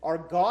that our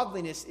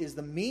godliness is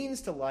the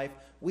means to life,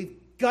 we've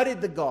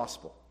gutted the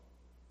gospel.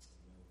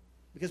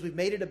 Because we've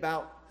made it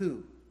about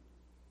who?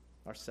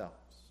 Ourselves.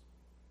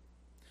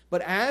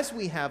 But as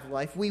we have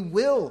life, we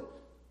will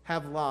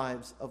have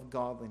lives of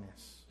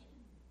godliness.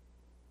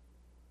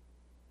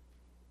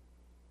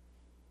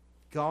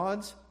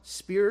 God's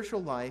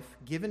spiritual life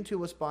given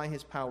to us by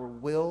His power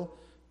will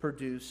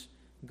produce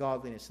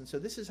godliness. And so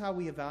this is how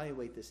we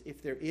evaluate this.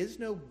 If there is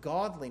no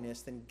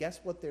godliness, then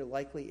guess what there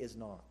likely is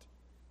not?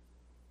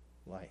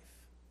 Life.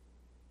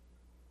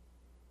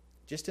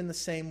 Just in the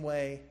same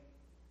way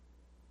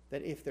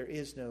that if there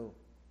is no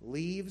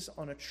leaves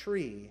on a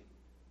tree,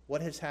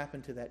 what has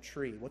happened to that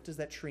tree? What does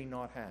that tree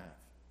not have?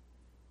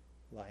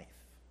 Life.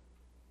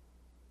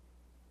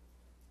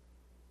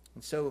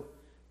 And so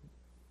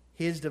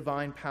His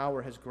divine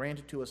power has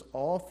granted to us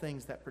all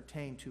things that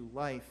pertain to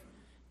life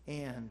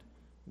and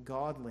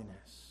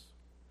godliness.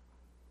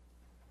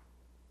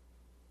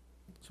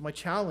 So my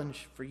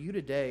challenge for you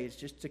today is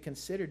just to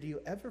consider, do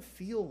you ever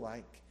feel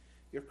like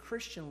your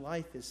Christian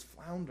life is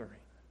floundering?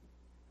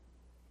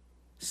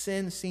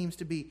 Sin seems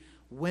to be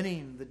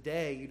winning the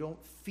day. You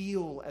don't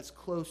feel as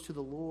close to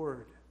the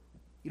Lord.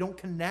 You don't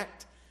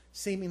connect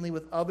seemingly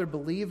with other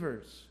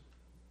believers.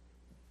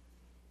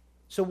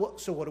 So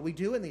what do we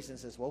do in these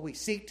instances? Well, we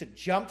seek to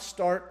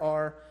jumpstart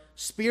our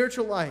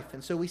spiritual life,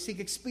 and so we seek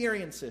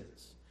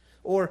experiences.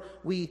 Or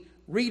we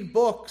read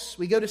books,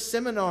 we go to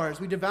seminars,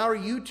 we devour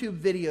YouTube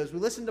videos, we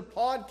listen to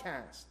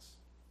podcasts.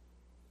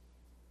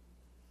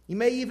 You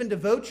may even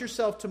devote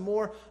yourself to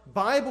more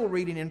Bible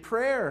reading and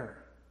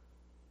prayer.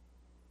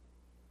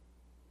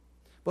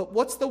 But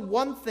what's the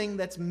one thing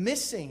that's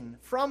missing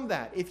from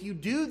that? If you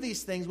do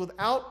these things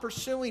without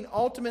pursuing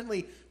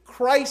ultimately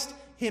Christ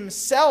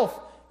Himself,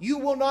 you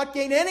will not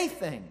gain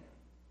anything.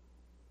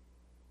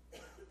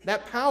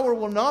 That power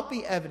will not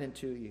be evident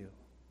to you.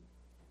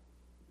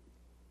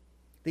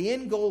 The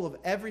end goal of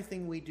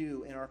everything we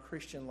do in our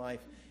Christian life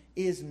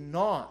is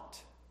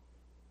not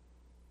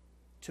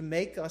to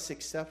make us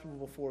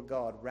acceptable before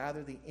God.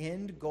 Rather, the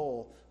end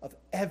goal of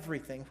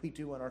everything we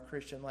do in our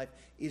Christian life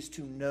is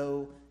to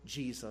know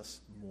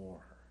Jesus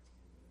more.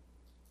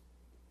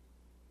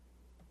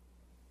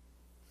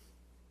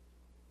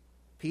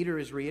 Peter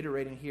is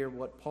reiterating here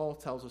what Paul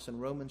tells us in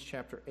Romans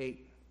chapter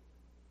 8.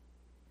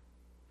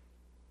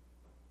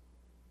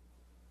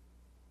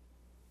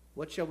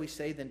 What shall we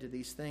say then to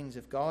these things?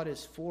 If God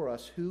is for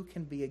us, who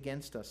can be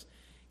against us?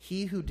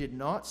 He who did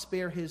not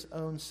spare his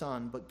own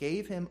Son, but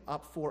gave him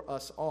up for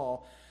us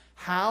all,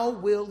 how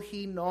will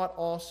he not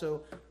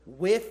also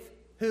with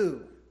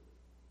who?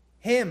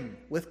 Him,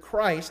 with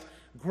Christ,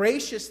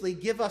 graciously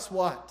give us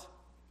what?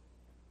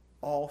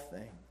 All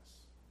things.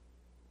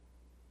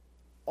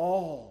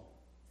 All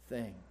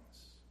things.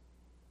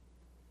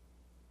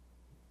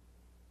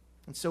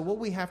 And so what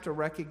we have to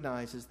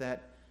recognize is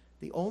that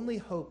the only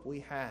hope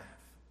we have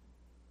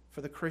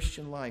for the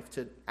Christian life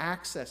to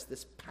access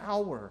this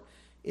power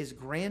is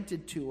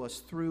granted to us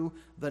through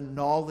the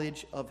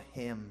knowledge of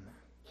Him.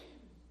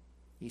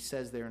 He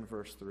says there in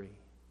verse 3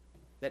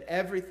 that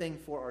everything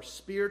for our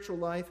spiritual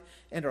life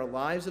and our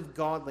lives of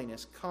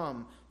godliness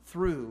come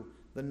through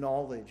the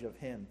knowledge of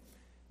Him.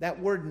 That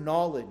word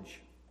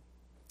knowledge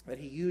that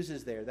he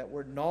uses there, that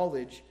word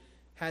knowledge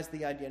has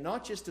the idea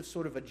not just of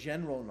sort of a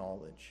general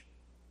knowledge.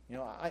 You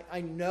know,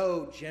 I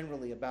know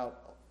generally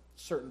about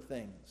certain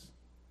things.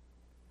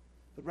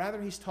 But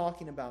rather he's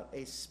talking about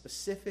a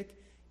specific,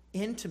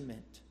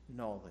 intimate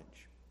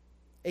knowledge.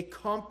 A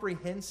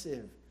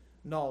comprehensive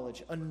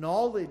knowledge. A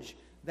knowledge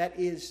that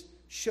is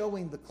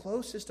showing the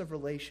closest of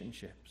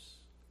relationships.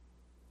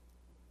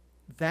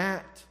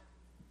 That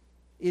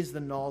is the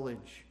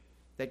knowledge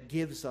that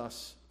gives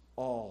us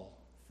all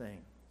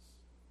things.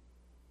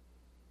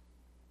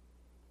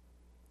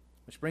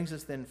 Which brings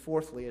us then,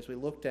 fourthly, as we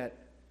looked at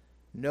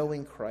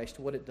knowing Christ,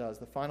 what it does.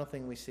 The final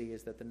thing we see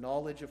is that the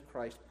knowledge of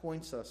Christ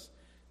points us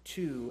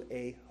to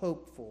a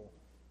hopeful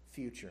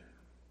future.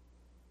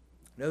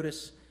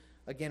 Notice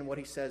again what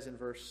he says in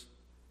verse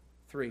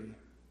 3.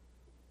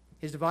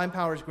 His divine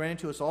power has granted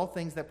to us all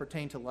things that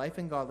pertain to life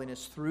and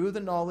godliness through the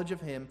knowledge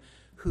of Him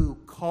who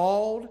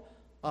called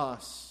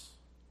us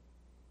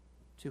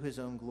to His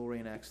own glory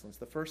and excellence.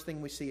 The first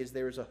thing we see is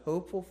there is a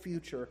hopeful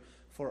future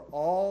for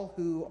all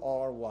who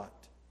are what?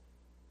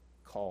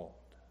 Called.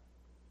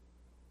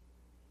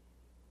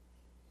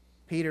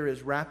 Peter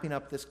is wrapping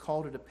up this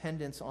call to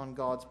dependence on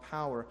God's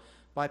power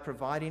by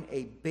providing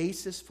a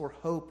basis for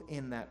hope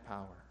in that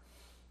power.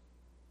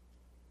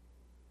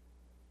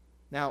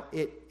 Now,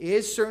 it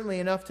is certainly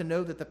enough to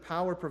know that the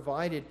power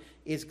provided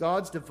is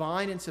God's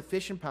divine and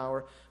sufficient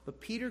power, but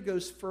Peter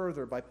goes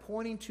further by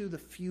pointing to the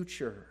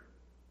future.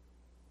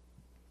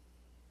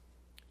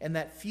 And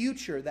that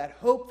future, that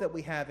hope that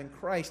we have in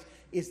Christ,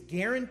 is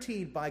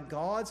guaranteed by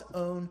God's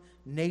own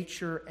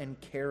nature and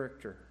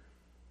character.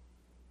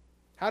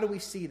 How do we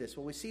see this?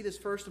 Well, we see this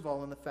first of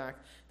all in the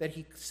fact that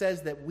he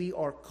says that we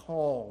are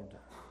called.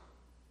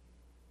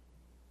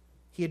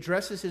 He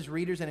addresses his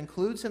readers and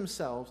includes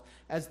himself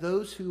as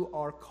those who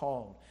are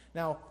called.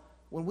 Now,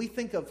 when we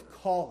think of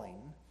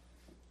calling,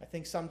 I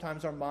think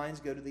sometimes our minds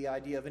go to the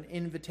idea of an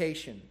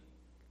invitation,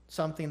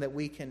 something that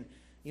we can,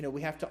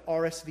 we have to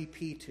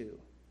RSVP to.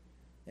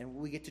 And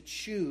we get to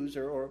choose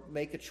or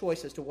make a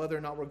choice as to whether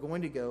or not we're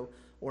going to go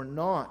or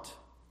not.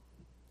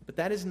 But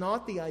that is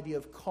not the idea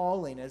of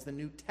calling as the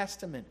New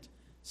Testament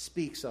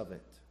speaks of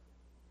it.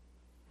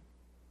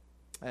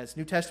 As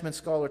New Testament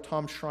scholar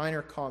Tom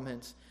Schreiner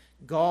comments,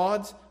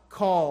 God's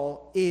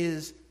call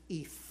is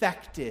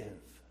effective.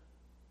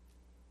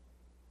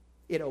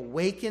 It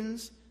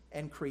awakens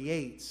and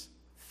creates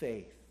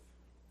faith.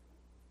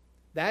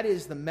 That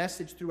is the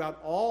message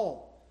throughout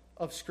all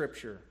of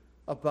Scripture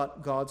of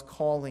what God's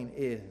calling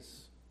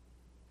is.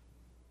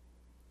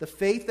 The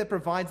faith that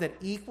provides that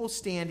equal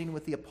standing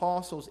with the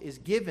apostles is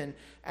given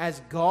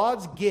as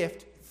God's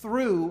gift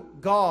through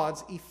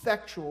God's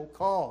effectual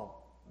call.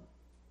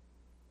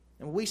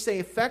 And when we say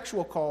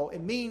effectual call,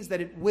 it means that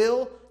it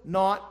will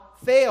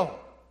not fail.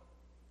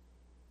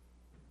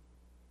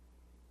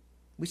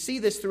 We see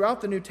this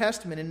throughout the New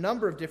Testament in a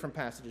number of different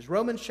passages.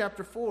 Romans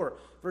chapter 4,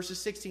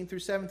 verses 16 through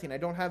 17. I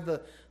don't have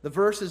the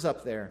verses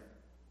up there.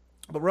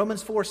 But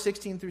Romans 4,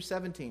 16 through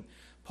 17.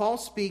 Paul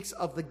speaks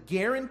of the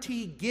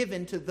guarantee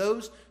given to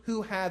those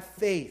who have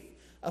faith.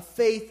 A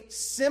faith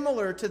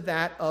similar to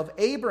that of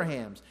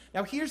Abraham's.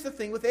 Now here's the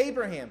thing with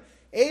Abraham.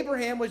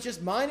 Abraham was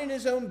just minding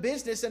his own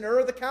business in Ur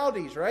of the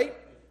Chaldees, right?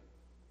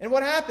 And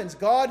what happens?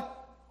 God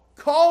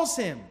calls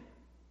him.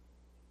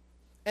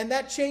 And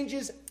that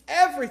changes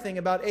everything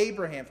about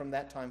Abraham from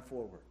that time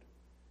forward.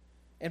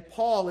 And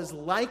Paul is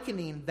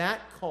likening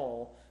that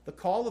call, the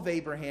call of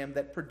Abraham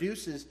that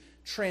produces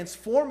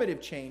transformative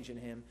change in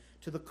him,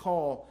 to the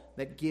call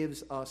that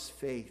gives us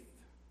faith.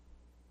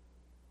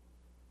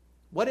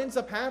 What ends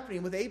up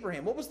happening with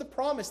Abraham? What was the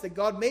promise that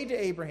God made to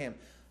Abraham?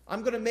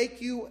 I'm going to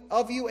make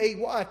of you a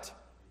what?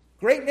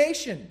 Great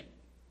nation.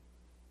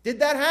 Did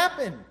that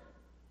happen?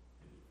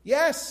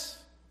 Yes.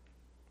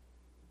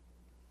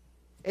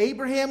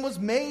 Abraham was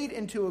made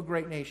into a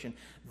great nation.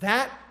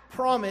 That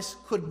promise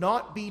could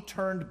not be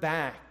turned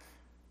back.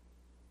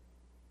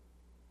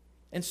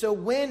 And so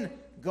when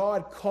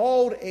God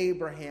called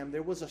Abraham,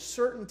 there was a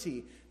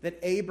certainty that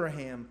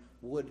Abraham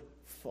would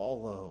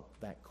follow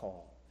that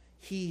call,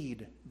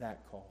 heed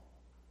that call.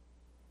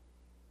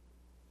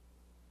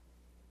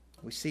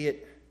 We see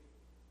it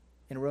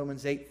in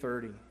Romans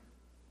 8:30.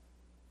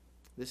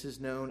 This is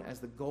known as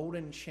the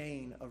golden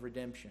chain of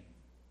redemption.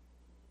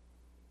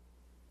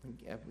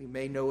 We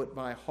may know it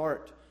by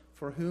heart.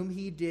 For whom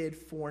he did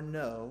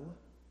foreknow,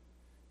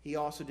 he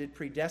also did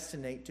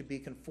predestinate to be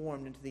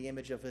conformed into the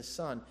image of his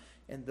Son.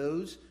 And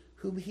those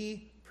whom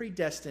he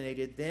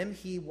predestinated, them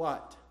he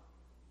what?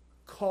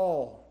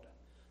 Called.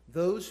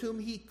 Those whom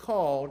he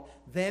called,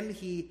 them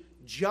he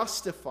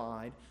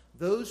justified.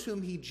 Those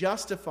whom he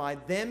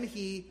justified, them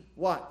he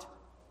what?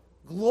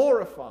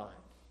 Glorified.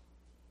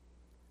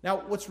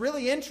 Now, what's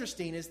really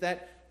interesting is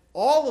that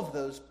all of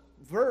those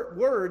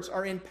words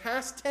are in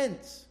past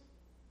tense.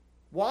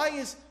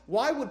 Why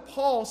would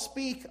Paul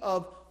speak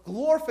of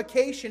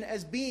glorification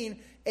as being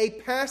a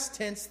past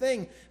tense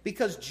thing?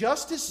 Because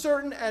just as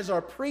certain as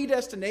our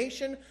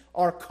predestination,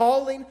 our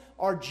calling,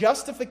 our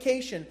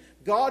justification,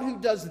 God who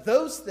does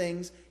those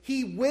things,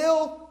 he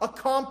will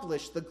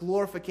accomplish the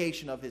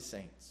glorification of his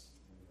saints.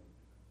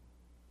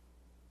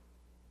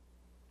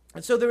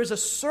 And so there is a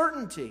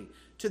certainty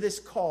to this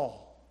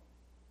call.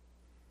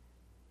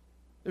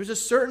 There's a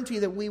certainty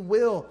that we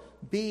will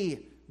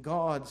be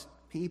God's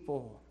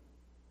people.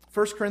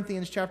 1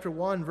 Corinthians chapter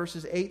 1,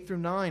 verses 8 through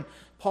 9,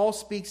 Paul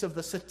speaks of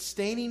the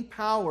sustaining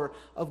power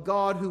of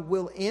God who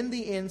will in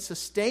the end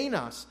sustain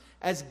us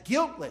as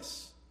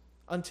guiltless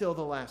until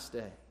the last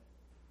day.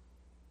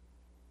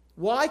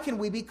 Why can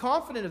we be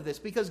confident of this?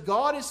 Because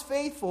God is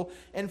faithful,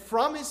 and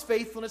from his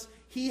faithfulness,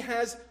 he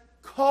has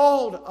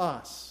called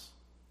us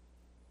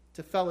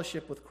to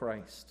fellowship with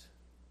Christ.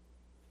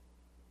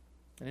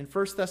 And in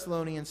 1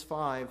 Thessalonians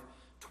 5,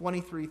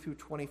 23 through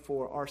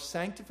 24, our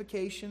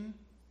sanctification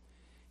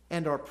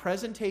and our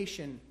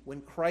presentation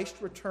when Christ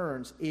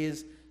returns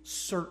is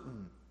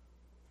certain.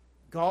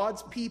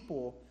 God's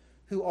people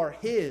who are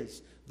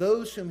his,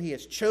 those whom he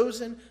has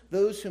chosen,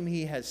 those whom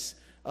he has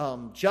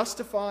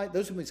justified,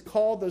 those whom he has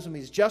called, those whom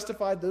he has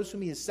justified, those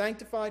whom he has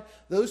sanctified,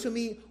 those whom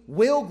he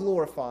will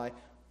glorify.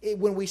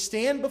 When we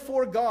stand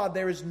before God,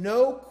 there is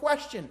no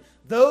question.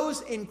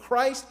 Those in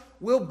Christ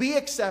will be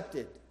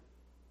accepted.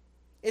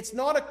 It's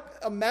not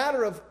a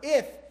matter of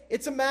if,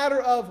 it's a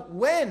matter of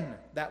when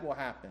that will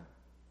happen.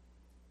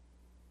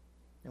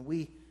 And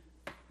we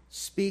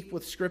speak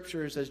with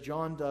scriptures as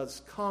John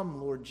does, "Come,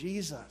 Lord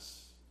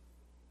Jesus."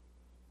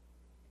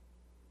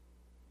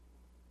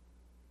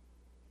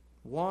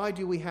 Why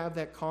do we have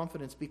that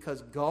confidence?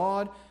 Because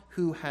God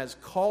who has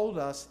called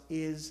us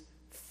is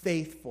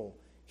faithful.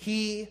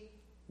 He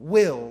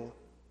will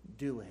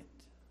do it.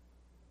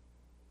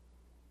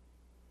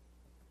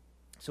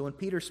 So when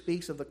Peter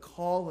speaks of the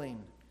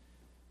calling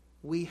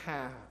we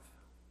have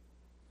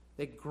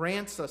that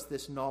grants us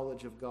this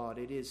knowledge of God,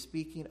 it is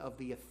speaking of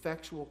the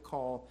effectual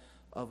call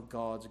of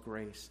God's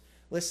grace.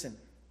 Listen,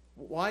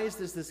 why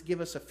does this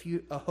give us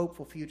a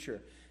hopeful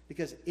future?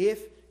 Because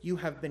if you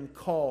have been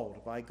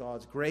called by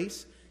God's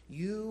grace,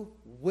 you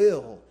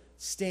will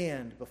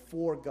stand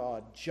before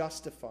God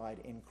justified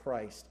in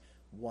Christ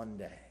one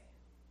day.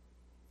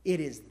 It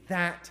is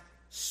that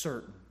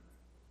certain.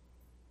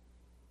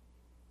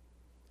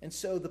 And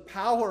so the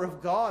power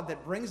of God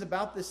that brings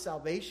about this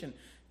salvation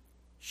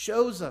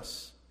shows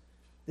us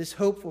this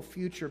hopeful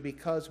future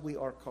because we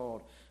are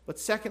called. But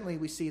secondly,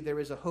 we see there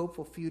is a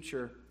hopeful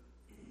future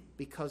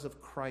because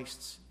of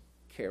Christ's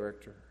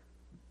character.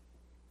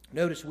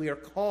 Notice we are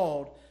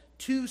called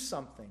to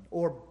something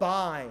or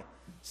by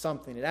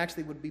something. It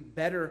actually would be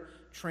better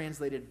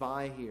translated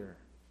by here.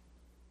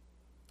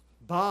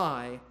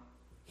 By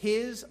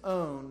his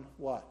own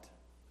what?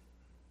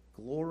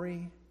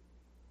 Glory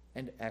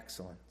and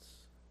excellence.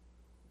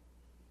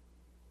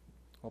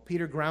 While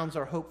Peter grounds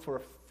our hope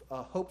for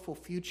a hopeful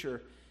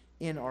future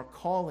in our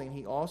calling,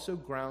 he also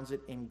grounds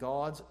it in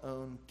God's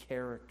own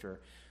character.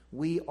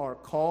 We are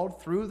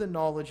called through the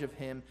knowledge of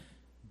him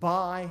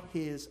by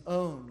his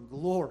own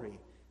glory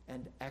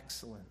and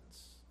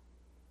excellence.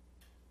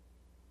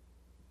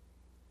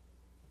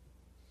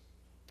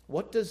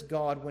 What does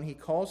God, when he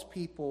calls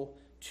people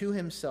to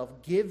himself,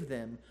 give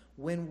them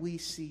when we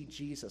see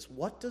Jesus?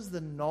 What does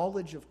the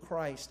knowledge of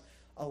Christ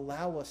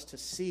allow us to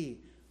see?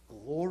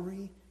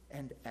 Glory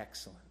and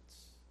excellence.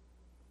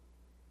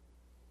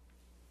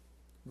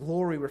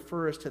 Glory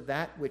refers to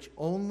that which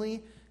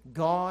only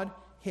God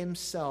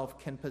himself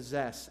can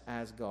possess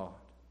as God.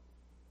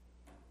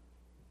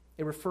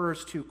 It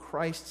refers to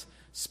Christ's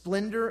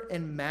splendor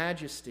and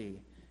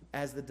majesty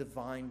as the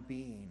divine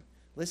being.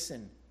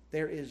 Listen,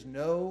 there is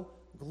no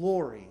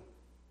glory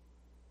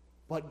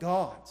but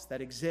God's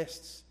that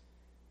exists.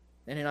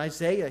 And in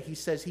Isaiah, he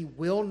says he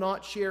will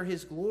not share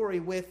his glory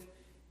with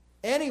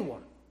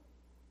anyone.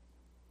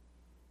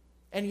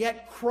 And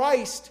yet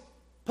Christ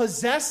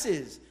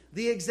possesses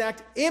the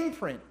exact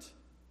imprint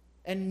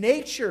and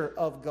nature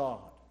of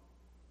God,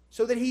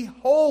 so that he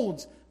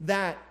holds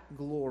that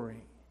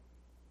glory.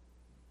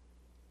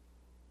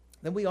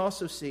 Then we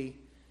also see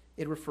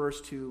it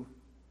refers to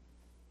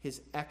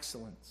his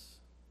excellence.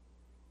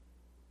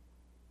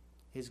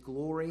 His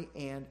glory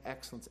and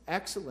excellence.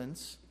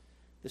 Excellence,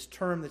 this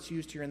term that's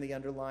used here in the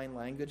underlying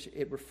language,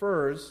 it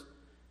refers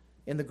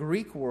in the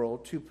Greek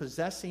world to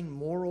possessing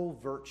moral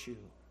virtue.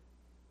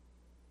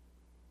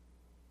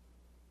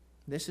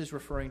 This is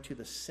referring to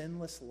the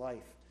sinless life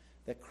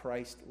that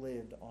Christ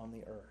lived on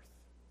the earth.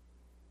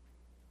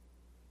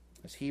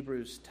 As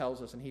Hebrews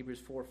tells us in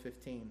Hebrews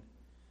 4:15,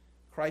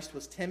 Christ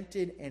was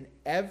tempted in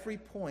every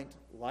point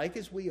like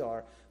as we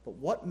are, but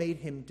what made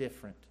him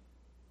different?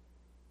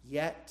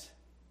 Yet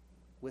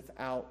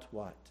without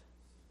what?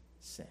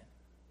 Sin.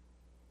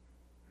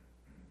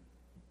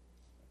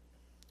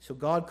 So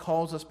God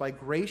calls us by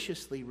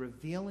graciously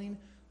revealing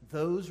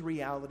those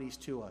realities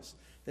to us,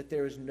 that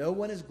there is no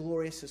one as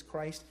glorious as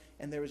Christ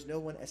and there is no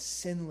one as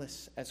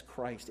sinless as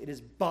Christ. It is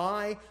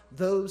by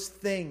those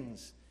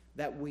things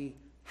that we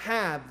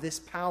have this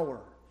power.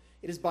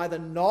 It is by the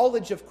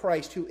knowledge of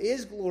Christ, who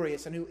is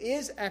glorious and who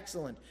is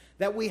excellent,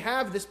 that we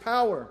have this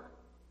power.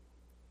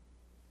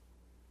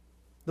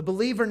 The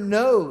believer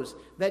knows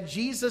that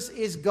Jesus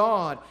is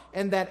God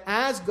and that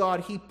as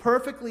God, he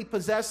perfectly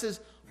possesses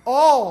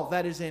all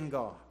that is in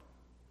God.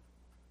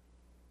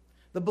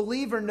 The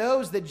believer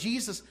knows that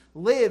Jesus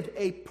lived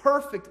a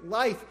perfect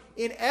life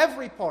in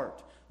every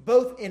part,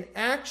 both in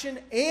action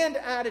and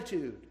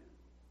attitude.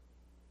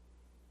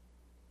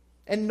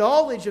 And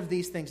knowledge of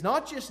these things,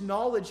 not just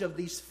knowledge of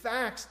these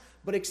facts,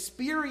 but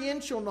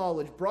experiential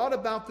knowledge brought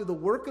about through the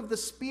work of the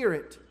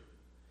Spirit,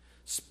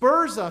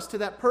 spurs us to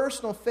that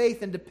personal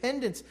faith and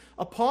dependence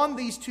upon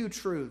these two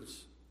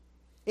truths.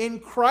 In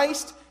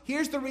Christ,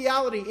 here's the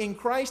reality, in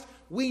Christ,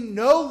 we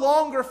no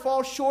longer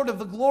fall short of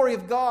the glory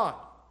of God.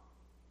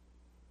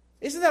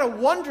 Isn't that a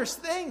wondrous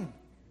thing?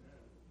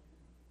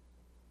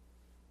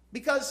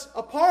 Because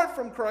apart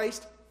from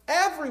Christ,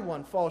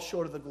 everyone falls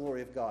short of the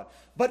glory of God.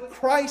 But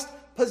Christ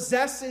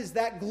possesses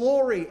that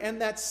glory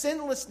and that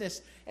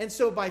sinlessness. And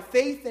so by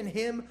faith in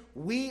him,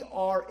 we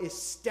are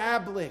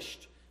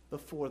established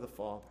before the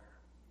Father.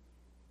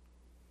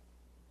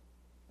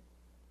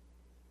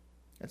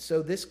 And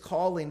so this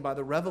calling by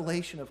the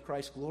revelation of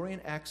Christ's glory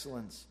and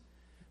excellence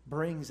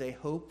brings a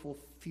hopeful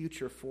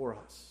future for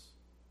us.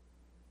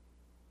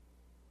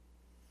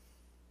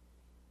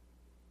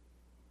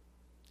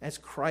 As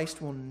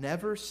Christ will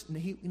never,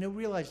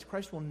 realize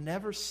Christ will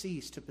never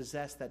cease to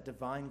possess that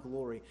divine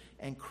glory,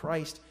 and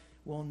Christ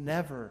will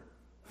never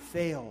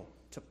fail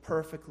to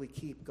perfectly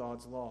keep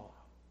God's law.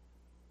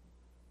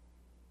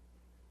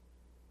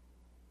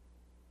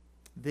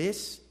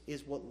 This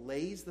is what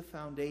lays the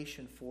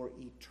foundation for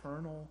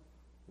eternal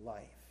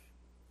life.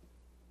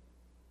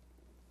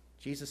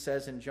 Jesus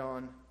says in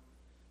John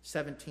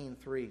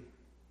 17:3,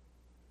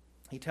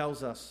 he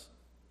tells us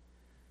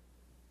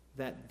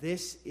that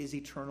this is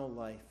eternal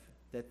life,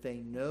 that they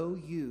know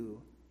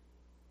you,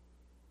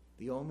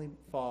 the only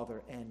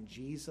Father, and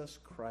Jesus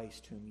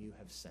Christ whom you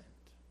have sent.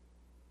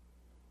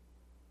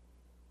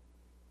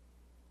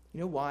 You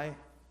know why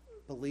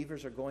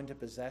believers are going to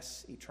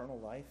possess eternal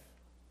life?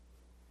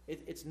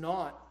 It's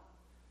not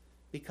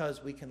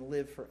because we can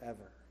live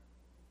forever,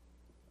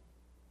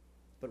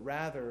 but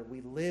rather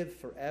we live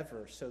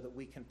forever so that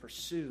we can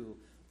pursue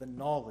the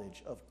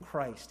knowledge of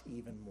Christ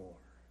even more.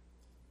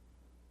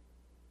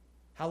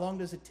 How long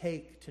does it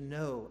take to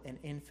know an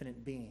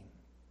infinite being?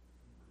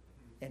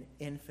 An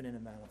infinite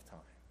amount of time.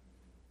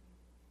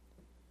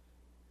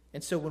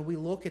 And so when we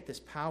look at this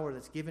power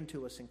that's given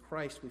to us in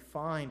Christ, we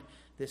find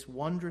this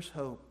wondrous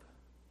hope,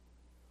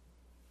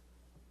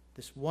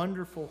 this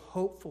wonderful,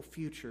 hopeful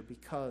future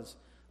because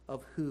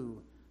of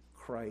who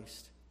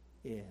Christ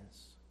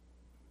is.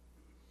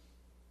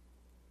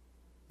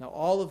 Now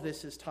all of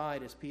this is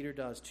tied, as Peter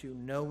does, to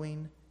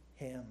knowing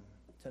him,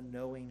 to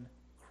knowing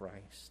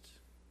Christ.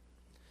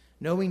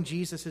 Knowing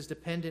Jesus is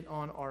dependent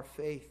on our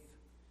faith.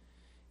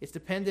 It's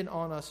dependent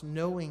on us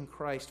knowing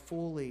Christ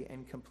fully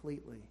and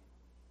completely.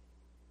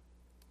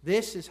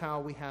 This is how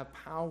we have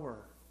power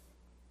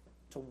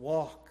to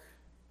walk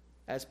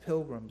as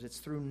pilgrims. It's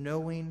through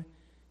knowing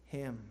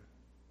him.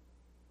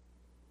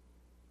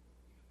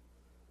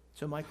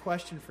 So my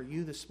question for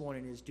you this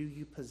morning is, do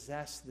you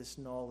possess this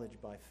knowledge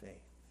by faith?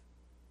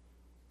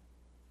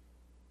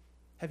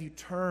 Have you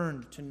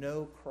turned to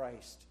know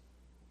Christ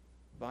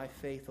by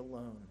faith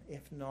alone?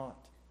 If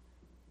not,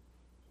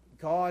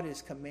 God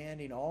is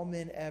commanding all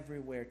men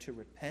everywhere to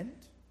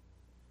repent,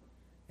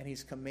 and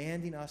he's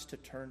commanding us to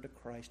turn to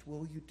Christ.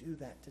 Will you do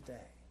that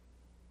today?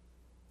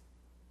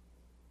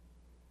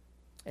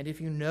 And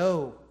if you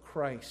know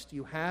Christ,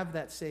 you have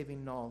that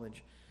saving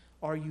knowledge,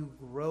 are you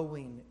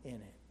growing in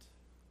it?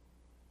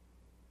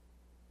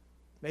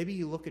 Maybe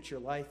you look at your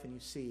life and you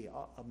see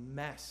a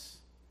mess.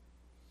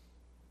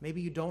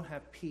 Maybe you don't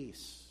have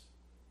peace.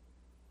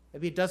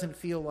 Maybe it doesn't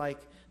feel like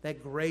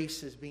that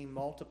grace is being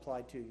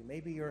multiplied to you.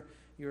 Maybe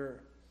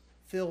you're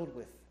filled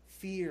with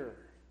fear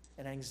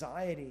and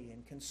anxiety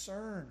and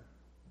concern.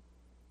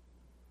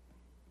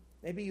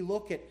 Maybe you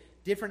look at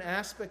different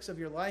aspects of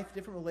your life,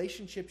 different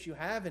relationships you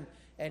have,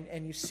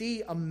 and you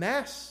see a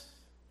mess.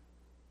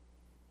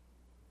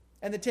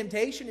 And the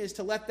temptation is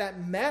to let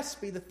that mess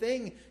be the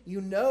thing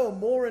you know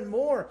more and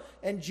more.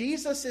 And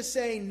Jesus is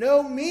saying,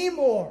 know me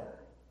more.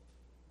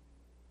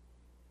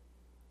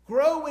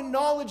 Grow in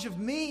knowledge of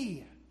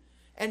me,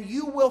 and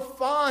you will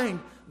find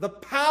the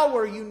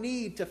power you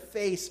need to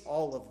face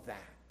all of that.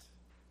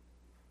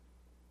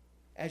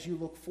 As you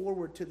look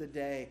forward to the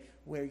day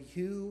where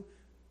you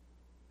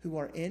who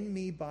are in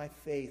me by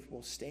faith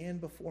will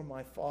stand before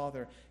my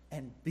Father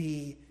and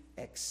be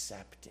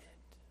accepted.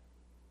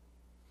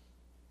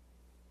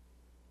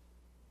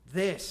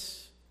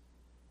 This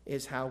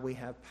is how we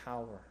have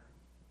power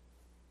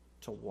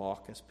to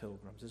walk as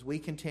pilgrims. As we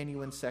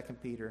continue in 2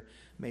 Peter,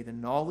 may the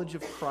knowledge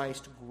of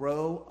Christ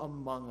grow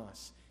among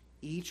us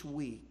each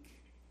week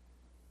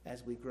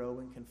as we grow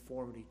in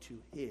conformity to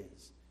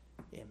his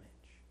image.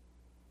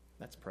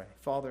 Let's pray.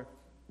 Father,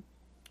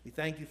 we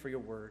thank you for your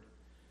word.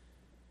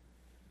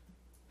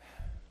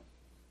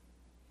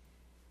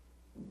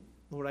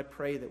 Lord, I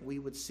pray that we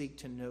would seek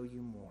to know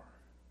you more.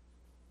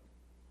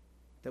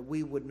 That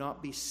we would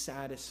not be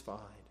satisfied.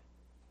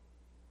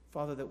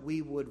 Father, that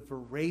we would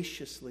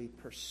voraciously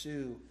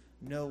pursue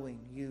knowing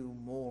you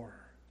more.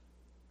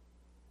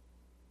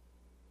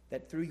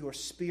 That through your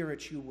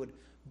Spirit you would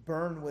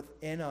burn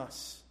within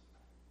us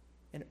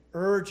an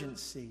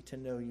urgency to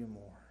know you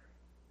more.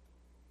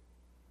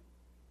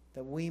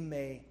 That we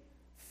may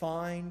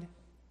find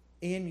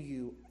in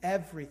you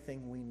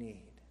everything we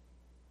need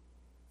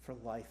for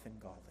life and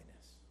godliness.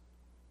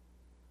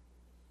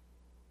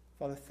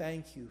 Father,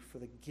 thank you for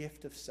the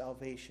gift of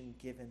salvation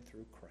given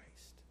through Christ.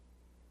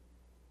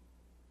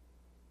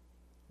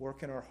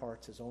 Work in our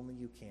hearts as only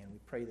you can. We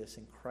pray this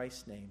in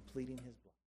Christ's name, pleading his blood.